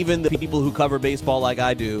 And even the people who cover baseball like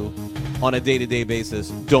I do on a day-to-day basis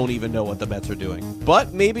don't even know what the Mets are doing.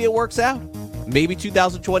 But maybe it works out. Maybe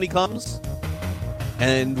 2020 comes,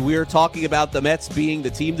 and we're talking about the Mets being the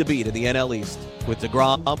team to beat in the NL East with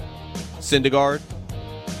DeGrom, Syndergaard,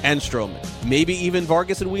 and Stroman. Maybe even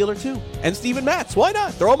Vargas and Wheeler, too. And Steven Matz. Why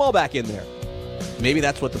not? Throw them all back in there. Maybe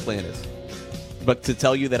that's what the plan is. But to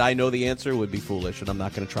tell you that I know the answer would be foolish, and I'm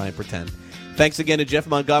not going to try and pretend. Thanks again to Jeff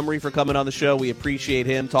Montgomery for coming on the show. We appreciate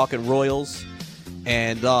him talking Royals.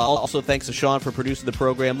 And also thanks to Sean for producing the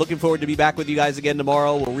program. Looking forward to be back with you guys again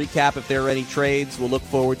tomorrow. We'll recap if there are any trades. We'll look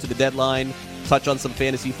forward to the deadline, touch on some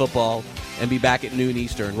fantasy football, and be back at noon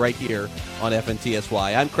Eastern right here on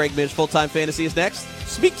FNTSY. I'm Craig Mish. Full-Time Fantasy is next.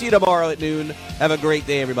 Speak to you tomorrow at noon. Have a great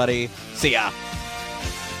day, everybody. See ya.